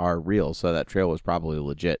Stormtroopers are real, so that trailer was probably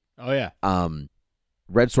legit. Oh yeah.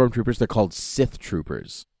 Red Stormtroopers, they're called Sith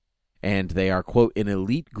Troopers. And they are, quote, an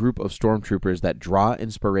elite group of stormtroopers that draw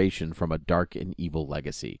inspiration from a dark and evil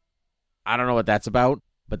legacy. I don't know what that's about,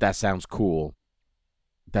 but that sounds cool.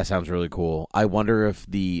 That sounds really cool. I wonder if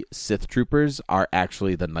the Sith Troopers are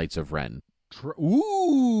actually the Knights of Ren.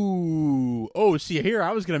 Ooh. Oh, see, here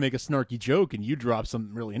I was going to make a snarky joke, and you dropped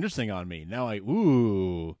something really interesting on me. Now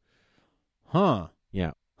ooh. Huh.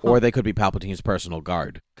 Yeah. Or they could be Palpatine's personal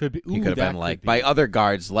guard. Could be. Ooh, he could have been like, by other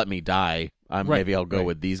guards, let me die. Right, maybe I'll go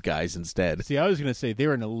with these guys instead. See, I was going to say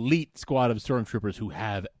they're an elite squad of stormtroopers who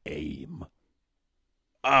have aim.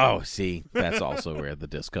 Oh, see, that's also where the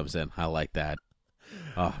disc comes in. I like that.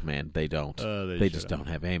 Oh man, they don't. They just don't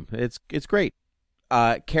have aim. It's great.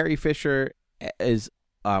 Carrie Fisher is.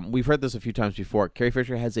 We've heard this a few times before. Carrie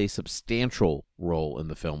Fisher has a substantial role in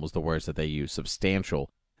the film. Was the words that they used?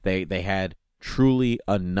 Substantial. They had truly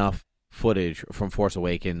enough footage from Force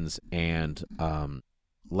Awakens and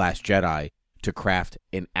Last Jedi to craft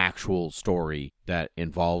an actual story that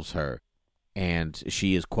involves her, and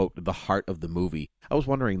she is, quote, the heart of the movie. I was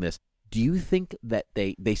wondering this. Do you think that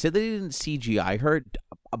they said they didn't CGI her,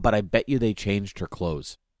 but I bet you they changed her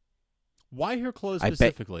clothes? Why her clothes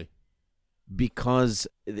specifically? Because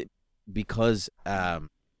if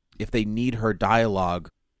they need her dialogue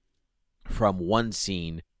from one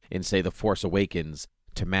scene in, say, The Force Awakens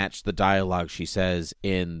to match the dialogue she says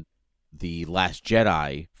in The Last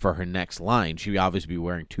Jedi for her next line, she would obviously be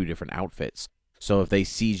wearing two different outfits. So if they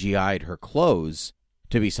CGI'd her clothes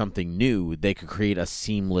to be something new, they could create a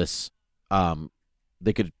seamless Leia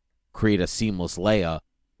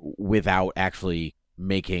without actually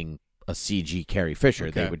making a CG Carrie Fisher.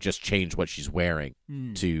 Okay. They would just change what she's wearing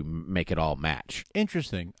to make it all match.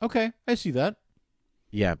 Interesting. Okay, I see that.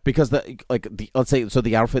 Yeah, because let's say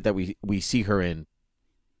the outfit that we see her in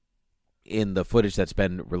the footage that's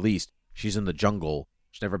been released, she's in the jungle.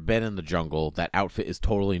 She's never been in the jungle. That outfit is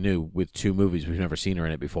totally new with two movies. We've never seen her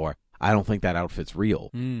in it before. I don't think that outfit's real.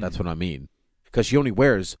 That's what I mean. Because she only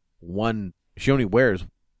wears the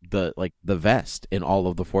vest in all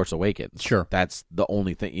of The Force Awakens. Sure. That's the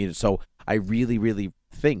only thing. So I really, really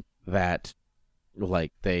think that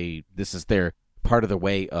this is their part of the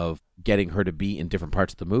way of getting her to be in different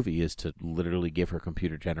parts of the movie is to literally give her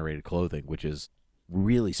computer generated clothing, which is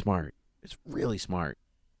really smart. It's really smart.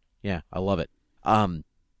 Yeah, I love it.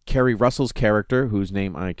 Kerry Russell's character, whose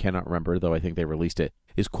name I cannot remember, though I think they released it,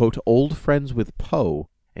 is, quote, old friends with Poe,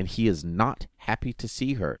 and he is not happy to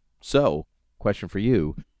see her. So, question for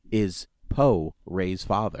you, is Poe Rey's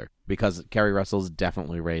father? Because Kerry Russell's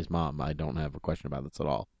definitely Rey's mom. I don't have a question about this at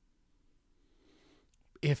all.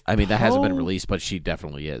 That hasn't been released, but she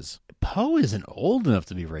definitely is. Poe isn't old enough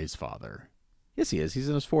to be Rey's father. Yes, he is. He's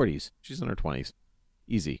in his 40s. She's in her 20s.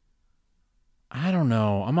 Easy. I don't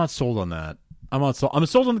know. I'm not sold on that. I'm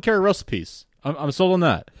sold on the Kerry Russell piece. I'm sold on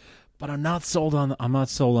that, but I'm not sold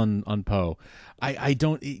on Poe. I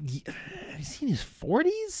don't. Is he in his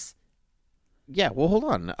 40s? Yeah. Well, hold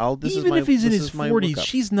on. Even if he's in his 40s,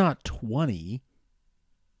 she's not 20.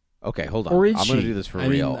 Okay, hold on. Or is I'm going to do this for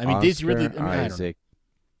real. Daisy Ridley. Isaac.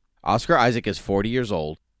 Oscar Isaac is 40 years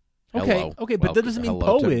old. Okay, but that doesn't mean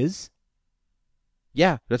Poe is.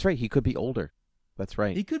 Yeah, that's right. He could be older. That's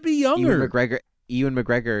right. He could be younger. Ewan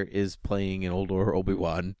McGregor is playing an older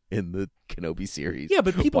Obi-Wan in the Kenobi series. Yeah,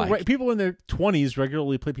 but people in their 20s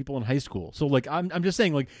regularly play people in high school. So I'm just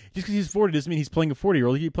saying, just because he's 40 doesn't mean he's playing a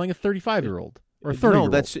 40-year-old. He's playing a 35-year-old or a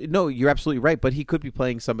 30-year-old. No, you're absolutely right. But he could be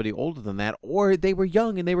playing somebody older than that, or they were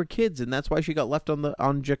young and they were kids, and that's why she got left on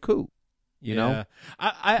Jakku. You know,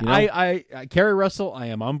 Kerry Russell, I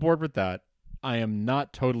am on board with that. I am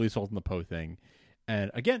not totally sold on the Poe thing.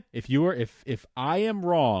 And again, if I am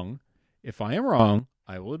wrong,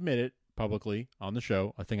 I will admit it publicly on the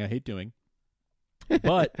show. A thing I hate doing.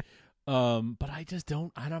 But I just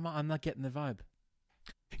don't. I'm not getting the vibe.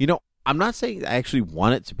 You know, I'm not saying I actually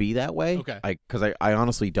want it to be that way. Okay. Because I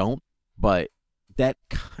honestly don't. But that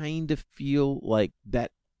kind of feel like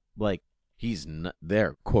that, like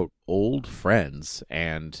they're quote old friends,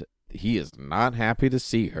 and he is not happy to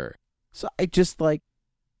see her. So I just like,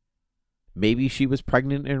 maybe she was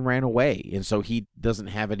pregnant and ran away, and so he doesn't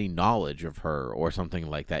have any knowledge of her or something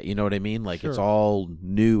like that. You know what I mean? Like, It's all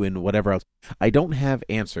new and whatever else. I don't have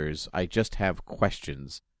answers. I just have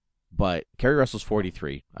questions. But Kerry Russell's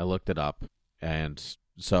 43. I looked it up, and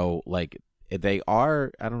so like they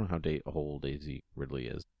are. I don't know how old Daisy Ridley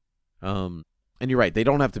is. And you're right. They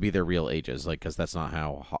don't have to be their real ages, like, because that's not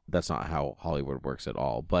how Hollywood works at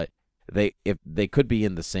all. But if they could be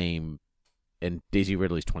in the same. And Daisy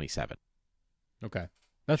Ridley's 27. Okay,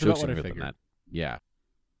 that's She about looks what I younger than figured. that.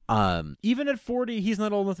 Yeah. Even at 40, he's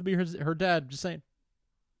not old enough to be her dad. Just saying.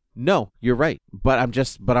 No, you're right. But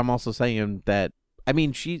I'm also saying that, I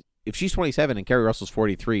mean, if she's 27 and Kerry Russell's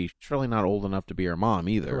 43, she's really not old enough to be her mom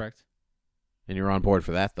either. Correct. And you're on board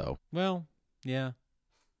for that, though. Well, yeah.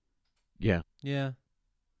 Yeah. Yeah.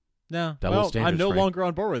 No. Double standards, I'm no Frank. longer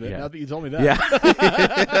on board with it Yeah. now that you told me that.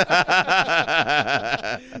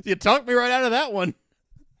 Yeah. You talked me right out of that one.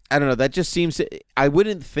 I don't know. That just seems. I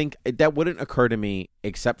wouldn't think that wouldn't occur to me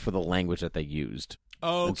except for the language that they used.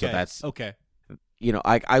 Oh, And so okay. that's okay. You know,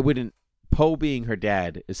 I wouldn't. Poe being her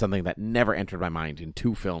dad is something that never entered my mind in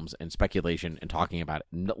 2 films and speculation and talking about it.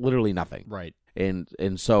 Literally nothing. Right. And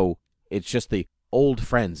so it's just the old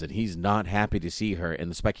friends, and he's not happy to see her,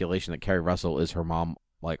 and the speculation that Kerry Russell is her mom,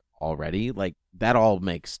 like, already. Like, that all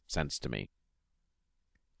makes sense to me.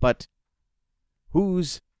 But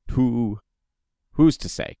who's to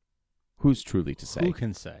say? Who's truly to say? Who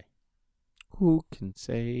can say? Who can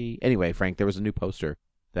say? Anyway, Frank, there was a new poster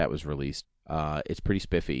that was released. It's pretty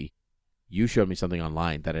spiffy. You showed me something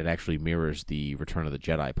online that it actually mirrors the Return of the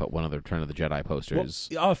Jedi. Put one of the Return of the Jedi posters.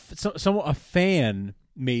 Well, a fan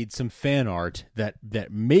made some fan art that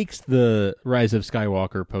makes the Rise of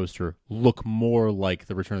Skywalker poster look more like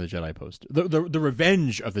the Return of the Jedi poster, the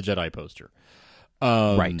Revenge of the Jedi poster,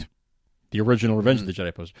 Right? The original Revenge of the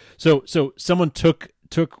Jedi poster. So someone took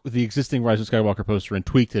the existing Rise of Skywalker poster and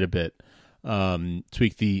tweaked it a bit,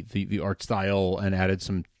 tweaked the art style and added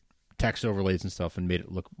some text overlays and stuff and made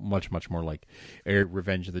it look much more like a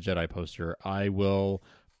Revenge of the Jedi poster. I will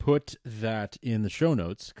put that in the show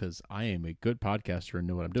notes because I am a good podcaster and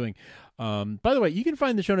know what I'm doing. By the way, you can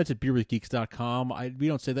find the show notes at beerwithgeeks.com. We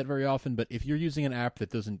don't say that very often, but if you're using an app that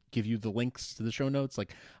doesn't give you the links to the show notes,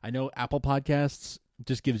 like I know Apple Podcasts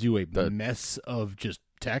just gives you a mess of just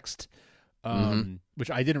text, which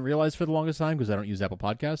I didn't realize for the longest time because I don't use Apple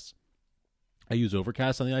Podcasts. I use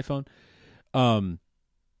Overcast on the iPhone.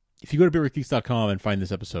 If you go to beerwithgeeks.com and find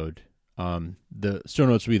this episode, the show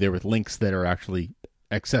notes will be there with links that are actually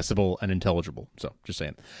accessible and intelligible. So, just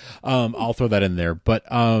saying. I'll throw that in there. But,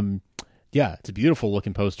 yeah, it's a beautiful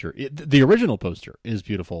looking poster. The original poster is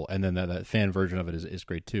beautiful, and then that fan version of it is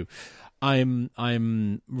great too. I'm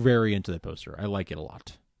very into that poster. I like it a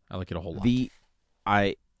lot. I like it a whole lot.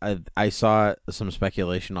 I saw some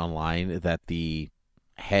speculation online that the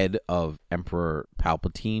head of Emperor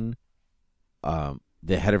Palpatine,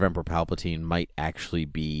 might actually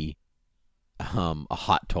be a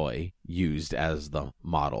hot toy used as the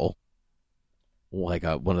model, like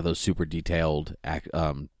one of those super detailed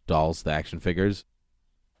dolls, the action figures.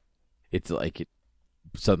 It's like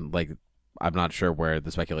I'm not sure where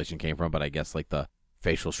the speculation came from, but I guess like the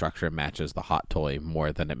facial structure matches the hot toy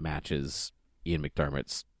more than it matches Ian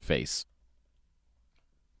McDermott's face.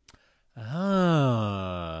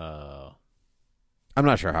 Oh. I'm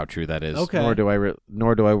not sure how true that is. Okay. Nor do I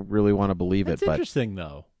really want to believe That's it. But interesting,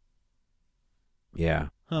 though. Yeah.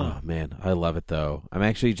 Huh. Oh man, I love it though. I'm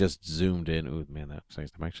actually just zoomed in. Ooh man, that's nice.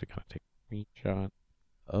 I'm actually gonna take a screenshot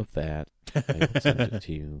of that. I will send it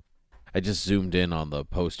to you. I just zoomed in on the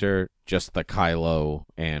poster, just the Kylo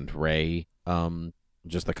and Rey,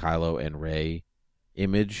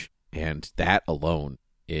 image, and that alone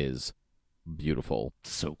is beautiful.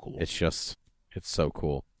 So cool. It's so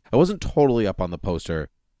cool. I wasn't totally up on the poster.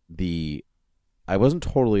 I wasn't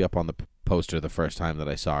totally up on the poster the first time that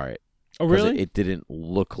I saw it. Oh, really? It didn't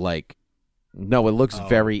look like. No, it looks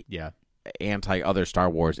very anti other Star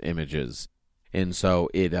Wars images, and so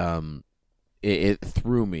it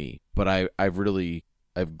threw me. But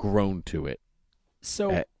I've grown to it.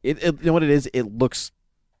 So you know what it is? It looks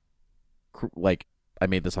like I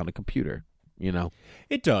made this on a computer. You know,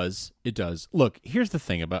 it does. It does. Look, here's the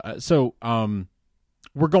thing about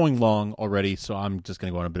we're going long already, so I'm just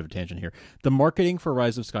going to go on a bit of a tangent here. The marketing for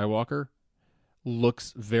Rise of Skywalker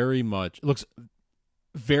looks very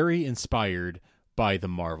inspired by the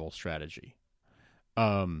Marvel strategy.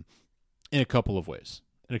 In a couple of ways.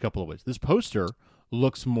 This poster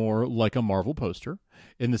looks more like a Marvel poster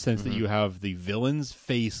in the sense that you have the villain's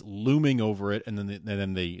face looming over it, and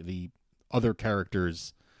then the other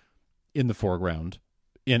characters in the foreground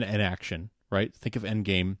in action. Right? Think of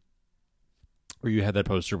Endgame, where you had that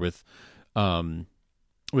poster with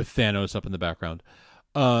Thanos up in the background.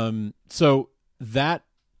 So that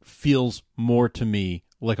feels more to me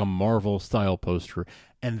like a Marvel style poster.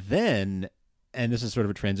 And this is sort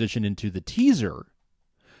of a transition into the teaser.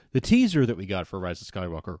 The teaser that we got for Rise of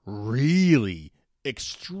Skywalker really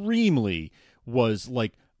extremely was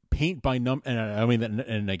like paint by number, and I mean that in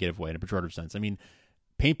a negative way, in a pejorative sense. I mean,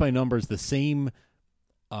 paint by numbers, the same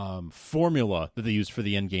formula that they used for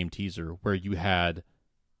the Endgame teaser, where you had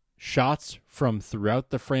shots from throughout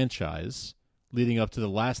the franchise leading up to the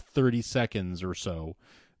last 30 seconds or so,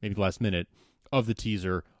 maybe the last minute of the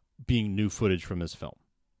teaser being new footage from this film.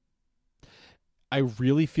 I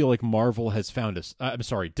really feel like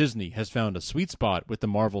Disney has found a sweet spot with the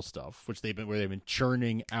Marvel stuff, where they've been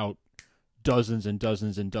churning out dozens and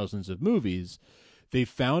dozens and dozens of movies. They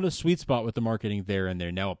found a sweet spot with the marketing there, and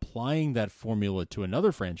they're now applying that formula to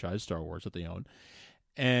another franchise, Star Wars, that they own.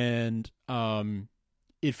 And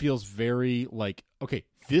it feels very like, okay,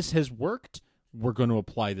 this has worked. We're going to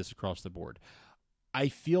apply this across the board. I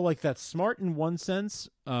feel like that's smart in one sense,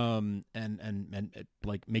 and it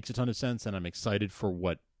like makes a ton of sense, and I'm excited for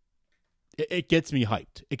what it gets me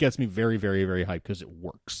hyped. It gets me very, very, very hyped because it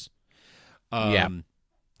works.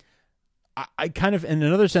 I kind of, in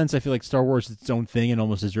another sense, I feel like Star Wars is its own thing and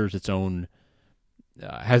almost deserves its own,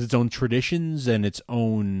 has its own traditions and its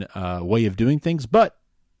own way of doing things. But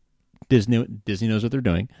Disney knows what they're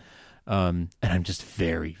doing, and I'm just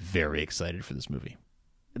very, very excited for this movie.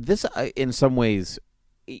 This, in some ways,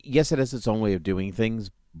 yes, it has its own way of doing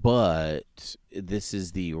things, but this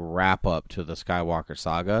is the wrap up to the Skywalker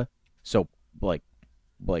saga. So, like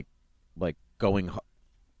going,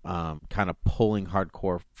 kind of pulling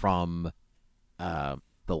hardcore from the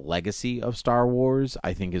legacy of Star Wars,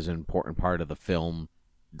 I think is an important part of the film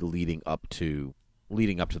leading up to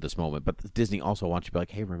this moment. But Disney also wants you to be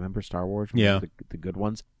like, hey, remember Star Wars? Remember the good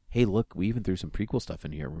ones? Hey, look, we even threw some prequel stuff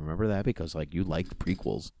in here. Remember that? Because like you liked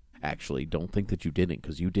prequels. Actually, don't think that you didn't,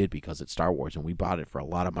 because you did, because it's Star Wars and we bought it for a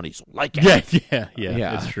lot of money. So like it.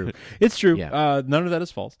 Yeah. It's true. It's true. Yeah. None of that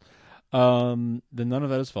is false. None of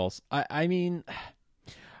that is false. I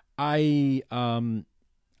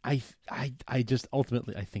just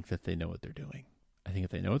ultimately I think that they know what they're doing. I think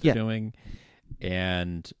that they know what they're doing.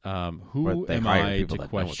 And who am I to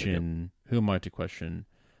question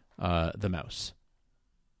the mouse?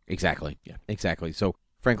 Exactly. Yeah. Exactly. So,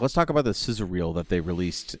 Frank, let's talk about the sizzle reel that they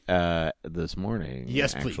released this morning.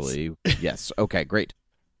 Yes, actually. Please. Yes. Okay, great.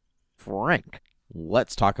 Frank,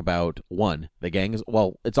 let's talk about the gang is,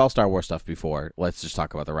 well, it's all Star Wars stuff before. Let's just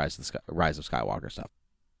talk about the Rise of Skywalker stuff.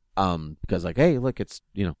 Because like, hey, look, it's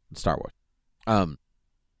Star Wars.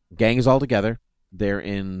 Gang is all together. They're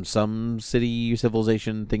in some city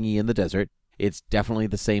civilization thingy in the desert. It's definitely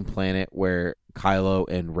the same planet where Kylo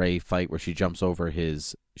and Rey fight, where she jumps over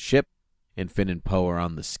his ship and Finn and Poe are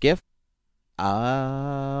on the skiff. And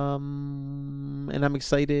I'm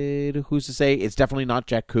excited. Who's to say? It's definitely not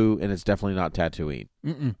Jakku, and it's definitely not Tatooine.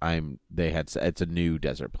 It's a new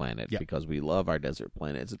desert planet because we love our desert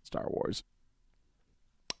planets in Star Wars.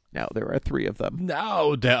 Now there are 3 of them.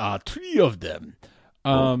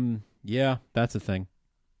 Yeah, that's a thing.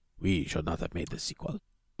 We should not have made the sequel.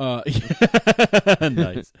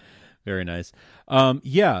 Nice. Very nice.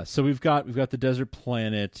 So we've got the desert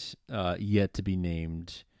planet yet to be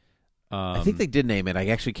named. I think they did name it. I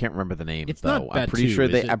actually can't remember the name. It's though. not Batuu, I'm pretty sure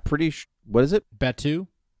they. I'm pretty sure. What is it? Batuu?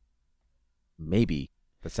 Maybe.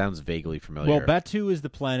 That sounds vaguely familiar. Well, Batuu is the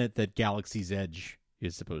planet that Galaxy's Edge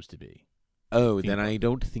is supposed to be. Oh, then I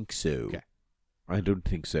don't think so. Okay. I don't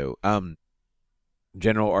think so.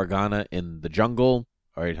 General Organa in the jungle.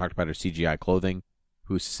 Already talked about her CGI clothing.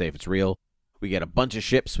 Who's to say if it's real? We get a bunch of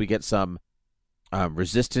ships. We get some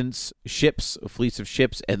resistance ships, fleets of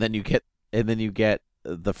ships, and then you get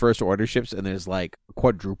the First Order ships, and there's like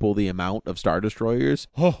quadruple the amount of Star Destroyers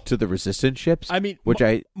to the resistance ships. I mean,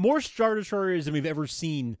 more Star Destroyers than we've ever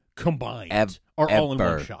seen combined are all in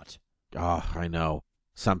one shot. Oh, I know.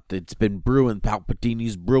 Something's been brewing.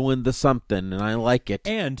 Palpatine's brewing the something, and I like it.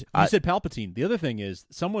 And you said Palpatine. The other thing is,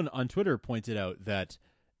 someone on Twitter pointed out that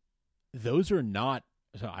those are not.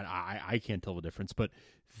 So I can't tell the difference, but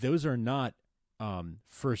those are not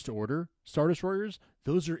First Order Star Destroyers.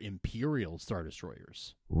 Those are Imperial Star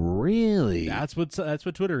Destroyers. Really? That's what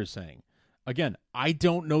Twitter is saying. Again, I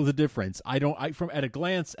don't know the difference. From at a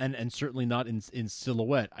glance, and certainly not in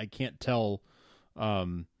silhouette. I can't tell.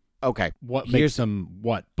 Okay. What makes them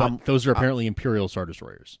what? But those are apparently Imperial Star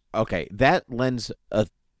Destroyers. Okay, that lends a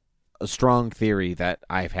strong theory that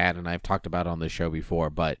I've had and I've talked about on this show before,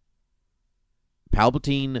 but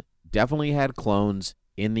Palpatine definitely had clones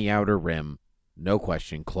in the Outer Rim. No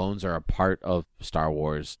question. Clones are a part of Star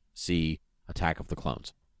Wars. See Attack of the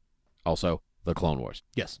Clones. Also, the Clone Wars.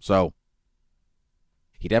 Yes. So,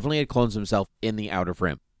 he definitely had clones himself in the Outer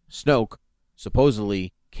Rim. Snoke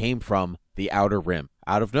supposedly came from the Outer Rim,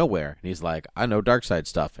 out of nowhere. And he's like, I know dark side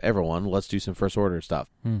stuff. Everyone, let's do some First Order stuff.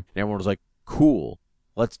 And everyone was like, cool,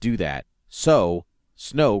 let's do that. So,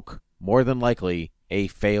 Snoke, more than likely, a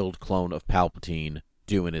failed clone of Palpatine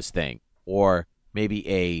doing his thing. Or maybe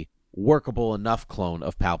a workable enough clone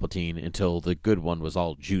of Palpatine until the good one was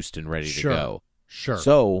all juiced and ready to go. Sure.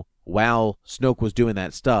 So, while Snoke was doing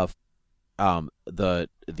that stuff, the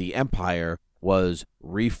Empire was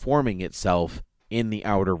reforming itself in the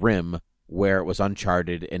Outer Rim where it was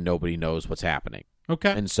uncharted and nobody knows what's happening.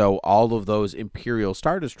 Okay. And so all of those Imperial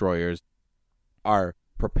Star Destroyers are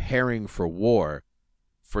preparing for war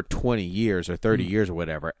for 20 years or 30 years or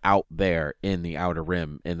whatever out there in the Outer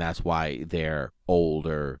Rim, and that's why they're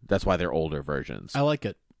older. That's why they're older versions. I like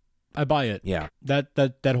it. I buy it. Yeah.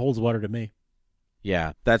 That holds water to me.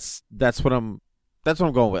 Yeah, that's what I'm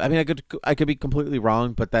going with. I mean, I could be completely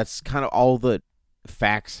wrong, but that's kind of all the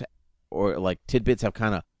facts or like tidbits have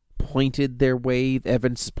kind of pointed their way.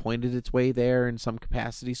 Evidence pointed its way there in some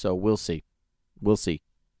capacity, so we'll see.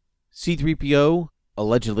 C-3PO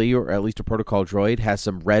allegedly, or at least a protocol droid, has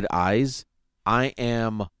some red eyes. I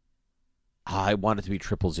want it to be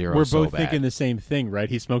 000. We're so both bad. thinking the same thing, right?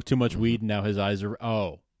 He smoked too much weed, and now his eyes are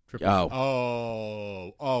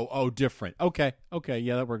different. Okay,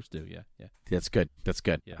 yeah, that works too. Yeah. That's good.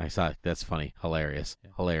 Yeah. I saw it. That's funny. Hilarious. Yeah.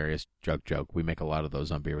 Hilarious joke. We make a lot of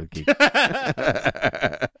those on Beer with Geek.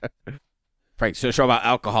 Frank, it's a show about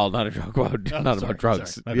alcohol, not a joke about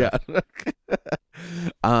drugs. Sorry, yeah.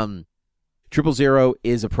 000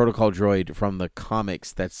 is a protocol droid from the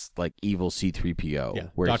comics that's like evil C-3PO. Yeah,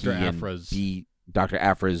 where Dr. he Aphra's and Dr.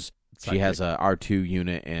 Aphra's, she sidekick. has a R2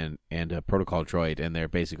 unit and a protocol droid, and they're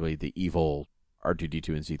basically the evil R2-D2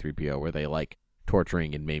 and C-3PO, where they like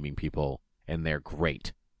torturing and maiming people, and they're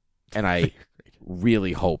great. And I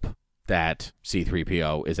really hope that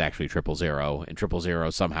C-3PO is actually 000, and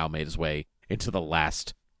 000 somehow made his way into the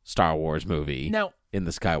last Star Wars movie Now, in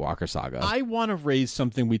the Skywalker saga. I want to raise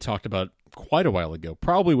something we talked about quite a while ago,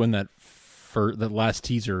 probably when that last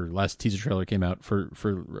teaser trailer came out for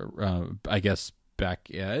I guess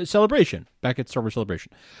back at Star Wars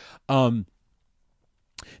Celebration. There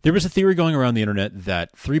was a theory going around the internet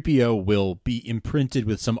that 3PO will be imprinted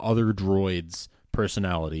with some other droid's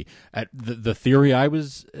personality. The theory I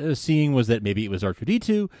was seeing was that maybe it was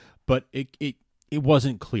R2-D2, but it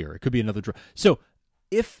wasn't clear. It could be another droid. So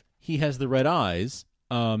if he has the red eyes,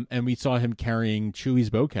 and we saw him carrying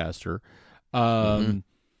Chewie's bowcaster, I'm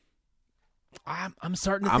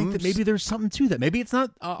starting to think that maybe there's something to that. Maybe it's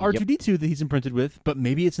not R2-D2 that he's imprinted with, but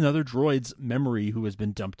maybe it's another droid's memory who has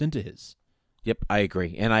been dumped into his. Yep, I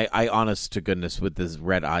agree. And I honest to goodness, with this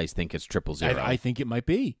red eyes, think it's 000. I think it might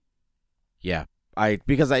be. Yeah.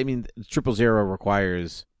 Because 000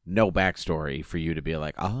 requires no backstory for you to be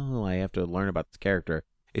like, oh, I have to learn about this character.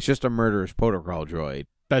 It's just a murderous protocol droid.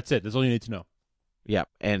 That's it. That's all you need to know. Yeah,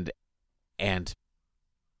 and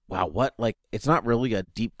wow, what, like, it's not really a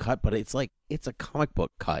deep cut, but it's a comic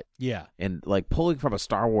book cut. Yeah. And like pulling from a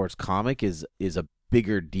Star Wars comic is a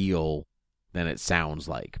bigger deal than it sounds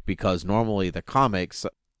like, because normally the comics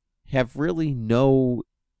have really no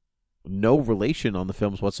relation on the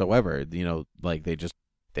films whatsoever. You know, like they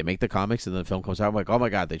make the comics and the film comes out, I'm like, oh my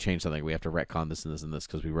god, they changed something. We have to retcon this and this and this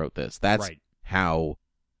because we wrote this. That's right. How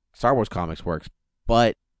Star Wars comics works.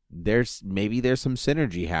 But there's some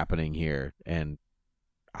synergy happening here, and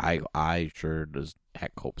I sure as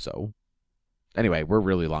heck hope so. Anyway, we're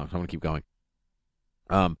really long, so I'm gonna keep going.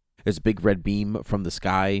 There's a big red beam from the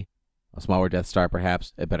sky, a smaller Death Star,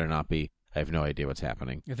 perhaps. It better not be. I have no idea what's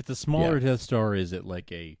happening. If it's a smaller Death Star, is it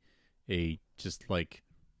like a just like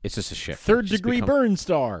it's just a ship? Third degree burn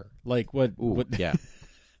star? Like what? Ooh, what? Yeah.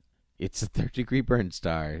 It's a 3rd-degree burn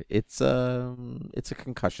star. It's a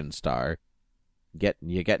concussion star.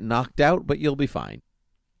 You get knocked out, but you'll be fine.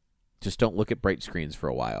 Just don't look at bright screens for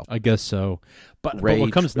a while. I guess so. But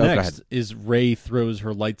what comes next is Rey throws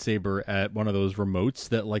her lightsaber at one of those remotes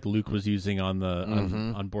that like Luke was using on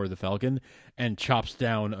the on board the Falcon and chops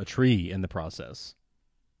down a tree in the process.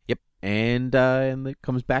 Yep, and it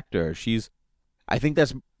comes back to her. I think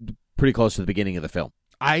that's pretty close to the beginning of the film.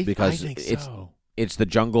 I think so. it's the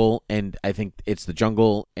jungle, and I think it's the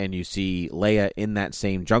jungle, and you see Leia in that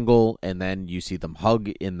same jungle, and then you see them hug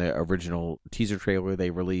in the original teaser trailer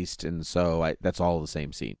they released, and so that's all the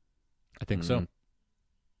same scene. I think so.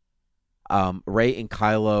 Rey and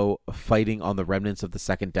Kylo fighting on the remnants of the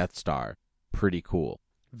second Death Star. Pretty cool.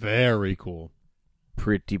 Very cool.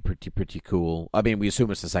 Pretty cool. I mean, we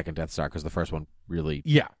assume it's the second Death Star because the first one really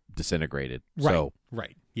disintegrated. Right. So.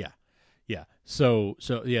 Right. Yeah. Yeah. So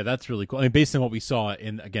yeah, that's really cool. I mean, based on what we saw at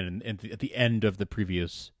the end of the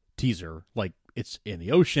previous teaser, like it's in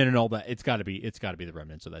the ocean and all that, it's got to be the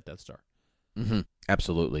remnants of that Death Star. Mm-hmm.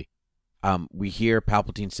 Absolutely. We hear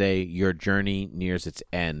Palpatine say, "Your journey nears its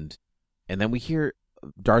end," and then we hear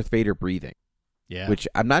Darth Vader breathing. Yeah. Which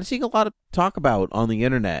I'm not seeing a lot of talk about on the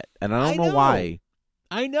internet, and I don't know why.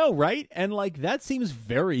 I know, right? And like that seems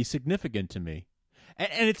very significant to me.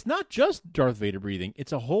 And it's not just Darth Vader breathing.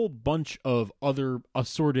 It's a whole bunch of other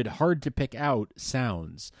assorted, hard-to-pick-out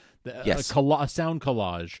sounds. Yes. A sound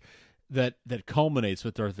collage that culminates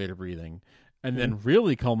with Darth Vader breathing and then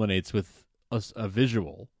really culminates with a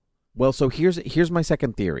visual. Well, so here's my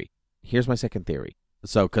second theory.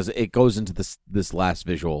 So, because it goes into this last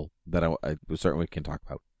visual that I certainly can talk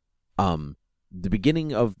about. The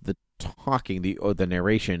beginning of the talking, the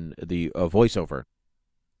narration, the voiceover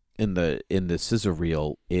in the scissor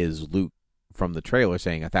reel is Luke from the trailer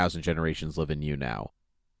saying 1,000 generations live in you now.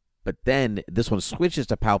 But then this one switches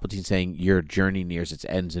to Palpatine saying your journey nears its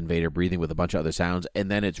ends and Vader breathing with a bunch of other sounds,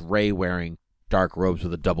 and then it's Rey wearing dark robes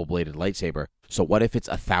with a double-bladed lightsaber. So what if it's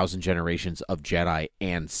 1,000 generations of Jedi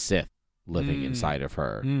and Sith living inside of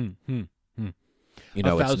her? You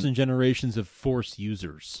know, 1,000 generations of Force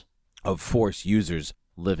users. Of Force users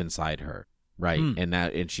live inside her, right?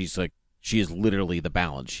 And she's like, she is literally the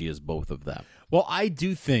balance. She is both of them. Well, I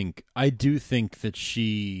do think that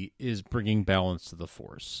she is bringing balance to the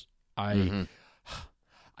Force.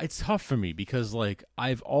 It's tough for me because like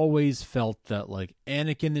I've always felt that like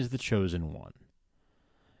Anakin is the chosen one,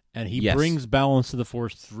 and he brings balance to the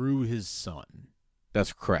Force through his son.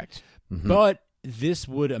 That's correct. Mm-hmm. But this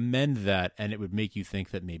would amend that, and it would make you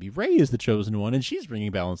think that maybe Rey is the chosen one, and she's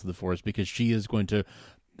bringing balance to the Force because she is going to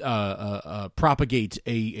propagate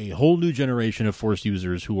a whole new generation of Force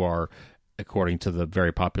users who are, according to the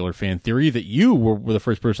very popular fan theory that you were the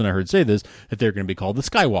first person I heard say this, that they're going to be called the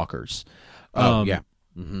Skywalkers. Yeah.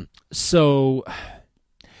 Mm-hmm. So,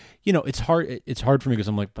 you know, it's hard for me because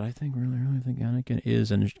I'm like, but I think really think Anakin is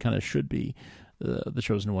and kind of should be the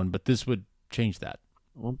chosen one, but this would change that.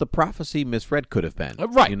 Well, the prophecy misread could have been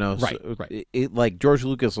right. You know, right. It like George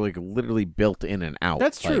Lucas like literally built in and out.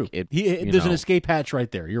 That's true. Like, there's an escape hatch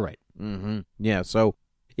right there. You're right. Mm-hmm. Yeah. So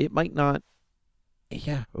it might not.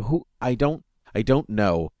 Yeah. Who I don't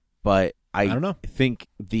know, but I don't know. think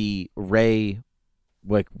the Rey,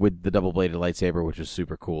 like with the double-bladed lightsaber, which is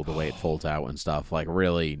super cool, the way it folds out and stuff, like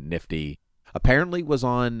really nifty. Apparently was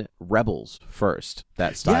on Rebels first,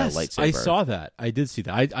 that style lightsaber. I saw that. I did see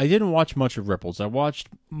that. I didn't watch much of Rebels. I watched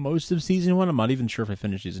most of season 1. I'm not even sure if I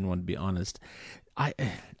finished season 1, to be honest. I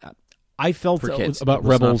felt about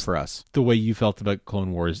Rebels for us the way you felt about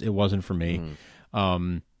Clone Wars. It wasn't for me.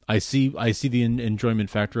 I see the enjoyment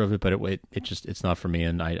factor of it, but it's not for me,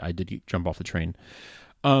 and I did jump off the train.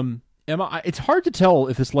 Emma, it's hard to tell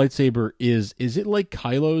if this lightsaber is it like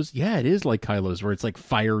Kylo's? Yeah, it is like Kylo's, where it's like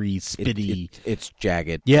fiery, spitty. It's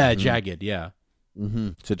jagged. Yeah, jagged. Yeah. Mm-hmm.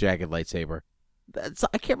 It's a jagged lightsaber.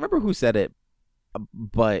 I can't remember who said it,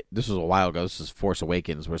 but this was a while ago. This was Force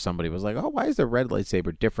Awakens, where somebody was like, "Oh, why is the red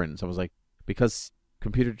lightsaber different?" And someone was like, "Because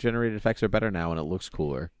computer-generated effects are better now, and it looks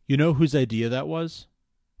cooler." You know whose idea that was?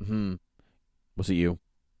 Was it you?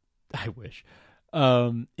 I wish.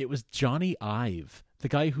 It was Johnny Ive, the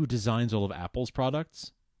guy who designs all of Apple's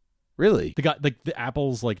products. Really? The guy, like the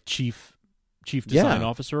Apple's like chief design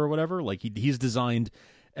officer or whatever. Like he's designed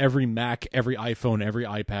every Mac, every iPhone, every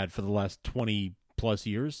iPad for the last 20 plus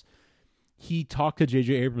years. He talked to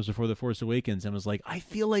J.J. Abrams before The Force Awakens and was like, I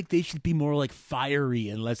feel like they should be more like fiery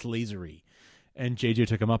and less lasery. And J.J.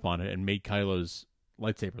 took him up on it and made Kylo's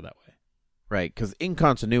lightsaber that way. Right, because in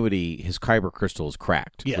continuity, his kyber crystal is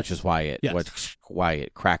cracked, which is why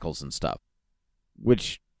it crackles and stuff.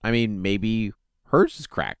 Which, I mean, maybe hers is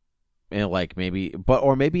cracked, and like maybe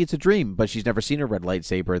it's a dream. But she's never seen a red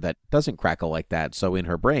lightsaber that doesn't crackle like that. So in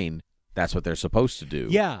her brain, that's what they're supposed to do.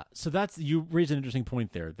 Yeah, so you raise an interesting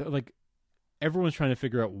point there. Like everyone's trying to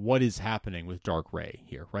figure out what is happening with Dark Rey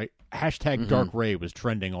here, right? Hashtag Dark Rey was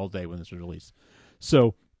trending all day when this was released.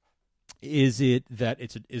 So is it that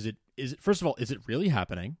is it first of all, is it really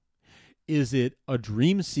happening? Is it a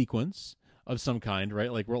dream sequence of some kind,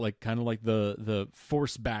 right? Like we're like kind of like the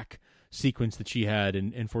Force back sequence that she had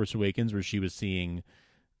in Force Awakens, where she was seeing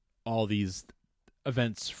all these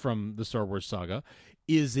events from the Star Wars saga?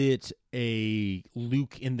 Is it a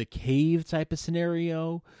Luke in the cave type of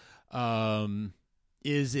scenario?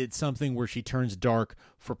 Is it something where she turns dark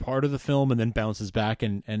for part of the film and then bounces back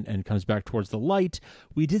and comes back towards the light?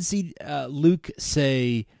 We did see Luke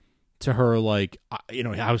say to her, like,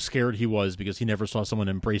 how scared he was because he never saw someone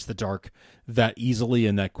embrace the dark that easily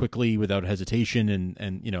and that quickly without hesitation,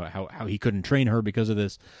 and how he couldn't train her because of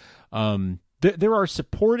this. There are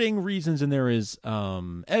supporting reasons, and there is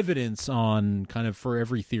evidence on kind of for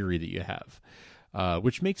every theory that you have,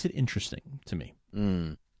 which makes it interesting to me.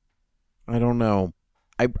 I don't know.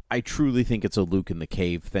 I truly think it's a Luke in the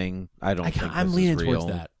cave thing. I'm leaning real.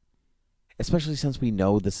 towards that. Especially since we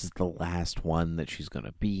know this is the last one that she's going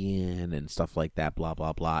to be in and stuff like that, blah,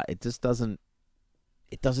 blah, blah. It just doesn't...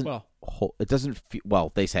 It doesn't... it doesn't feel...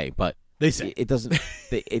 Well, they say, but... They say. It doesn't...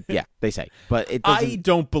 they say. But it doesn't... I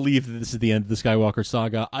don't believe that this is the end of the Skywalker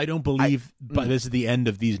saga. I don't believe but this is the end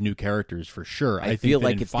of these new characters for sure. I feel think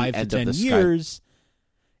like in it's 5 the end to 10 of the years...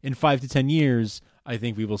 In 5 to 10 years, I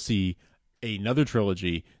think we will see another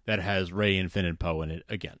trilogy that has Rey and Finn and Poe in it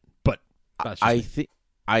again. But that's just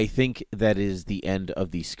I think that is the end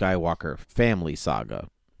of the Skywalker family saga,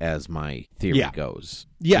 as my theory goes.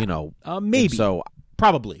 Yeah, maybe. So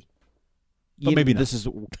probably, but maybe not. This is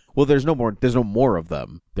there's no more. There's no more of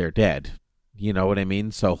them. They're dead. You know what I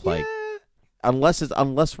mean? So like,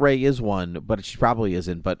 unless Rey is one, but she probably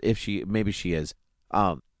isn't. But maybe she is.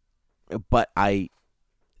 But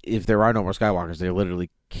if there are no more Skywalkers, there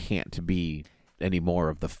literally can't be any more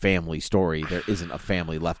of the family story. There isn't a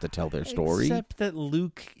family left to tell their story. Except that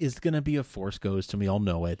Luke is going to be a Force ghost, and we all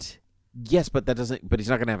know it. Yes, but that doesn't. But he's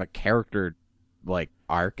not going to have a character like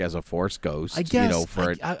arc as a Force ghost. I guess.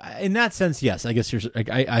 In that sense, yes. I guess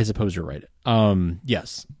I suppose you're right.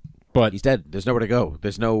 Yes, but he's dead. There's nowhere to go.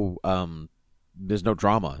 There's no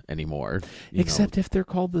drama anymore. Except if they're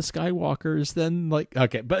called the Skywalkers, then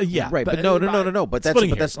okay, but yeah, right. But no. But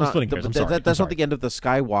that's not the end of the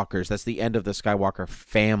Skywalkers. That's the end of the Skywalker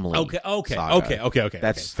family. Okay.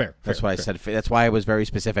 That's fair. That's why I said. That's why I was very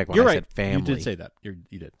specific when I said family. You did say that. You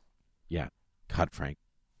did. Yeah. God, Frank,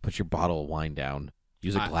 put your bottle of wine down.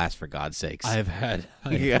 Use a glass for God's sakes. I've had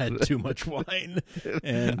too much wine,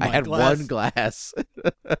 and I had one glass.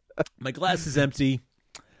 My glass is empty.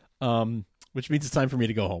 Which means it's time for me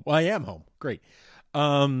to go home. Well, I am home. Great.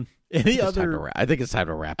 I think it's time to wrap up.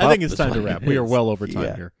 I think it's time to wrap. We are well over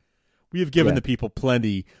time here. We have given the people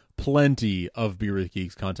plenty of Beer with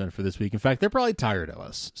Geeks content for this week. In fact, they're probably tired of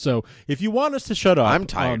us. So if you want us to shut up... I'm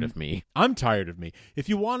tired of me. I'm tired of me. If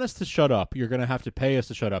you want us to shut up, you're going to have to pay us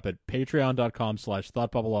to shut up at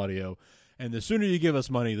patreon.com/thoughtbubbleaudio. And the sooner you give us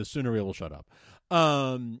money, the sooner we will shut up.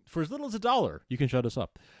 For as little as $1, you can shut us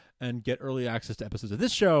up and get early access to episodes of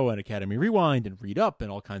this show and Academy Rewind and Read Up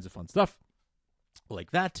and all kinds of fun stuff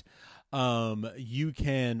like that. You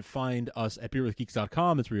can find us at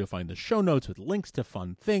beerwithgeeks.com. It's where you'll find the show notes with links to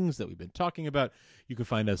fun things that we've been talking about. You can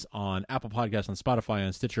find us on Apple Podcasts, on Spotify,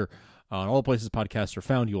 on Stitcher, on all the places podcasts are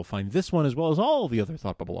found. You will find this one as well as all the other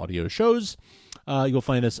Thought Bubble audio shows. You'll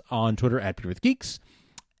find us on Twitter at beerwithgeeks.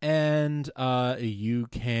 And you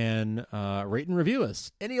can rate and review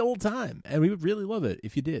us any old time. And we would really love it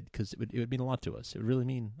if you did, because it would mean a lot to us. It would really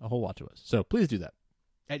mean a whole lot to us. So please do that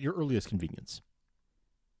at your earliest convenience.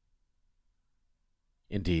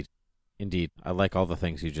 Indeed. I like all the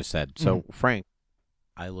things you just said. So, Frank,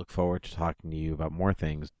 I look forward to talking to you about more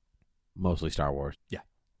things, mostly Star Wars. Yeah.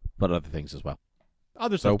 But other things as well.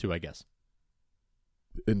 Other stuff too, I guess.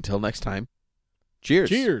 Until next time, cheers.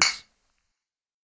 Cheers.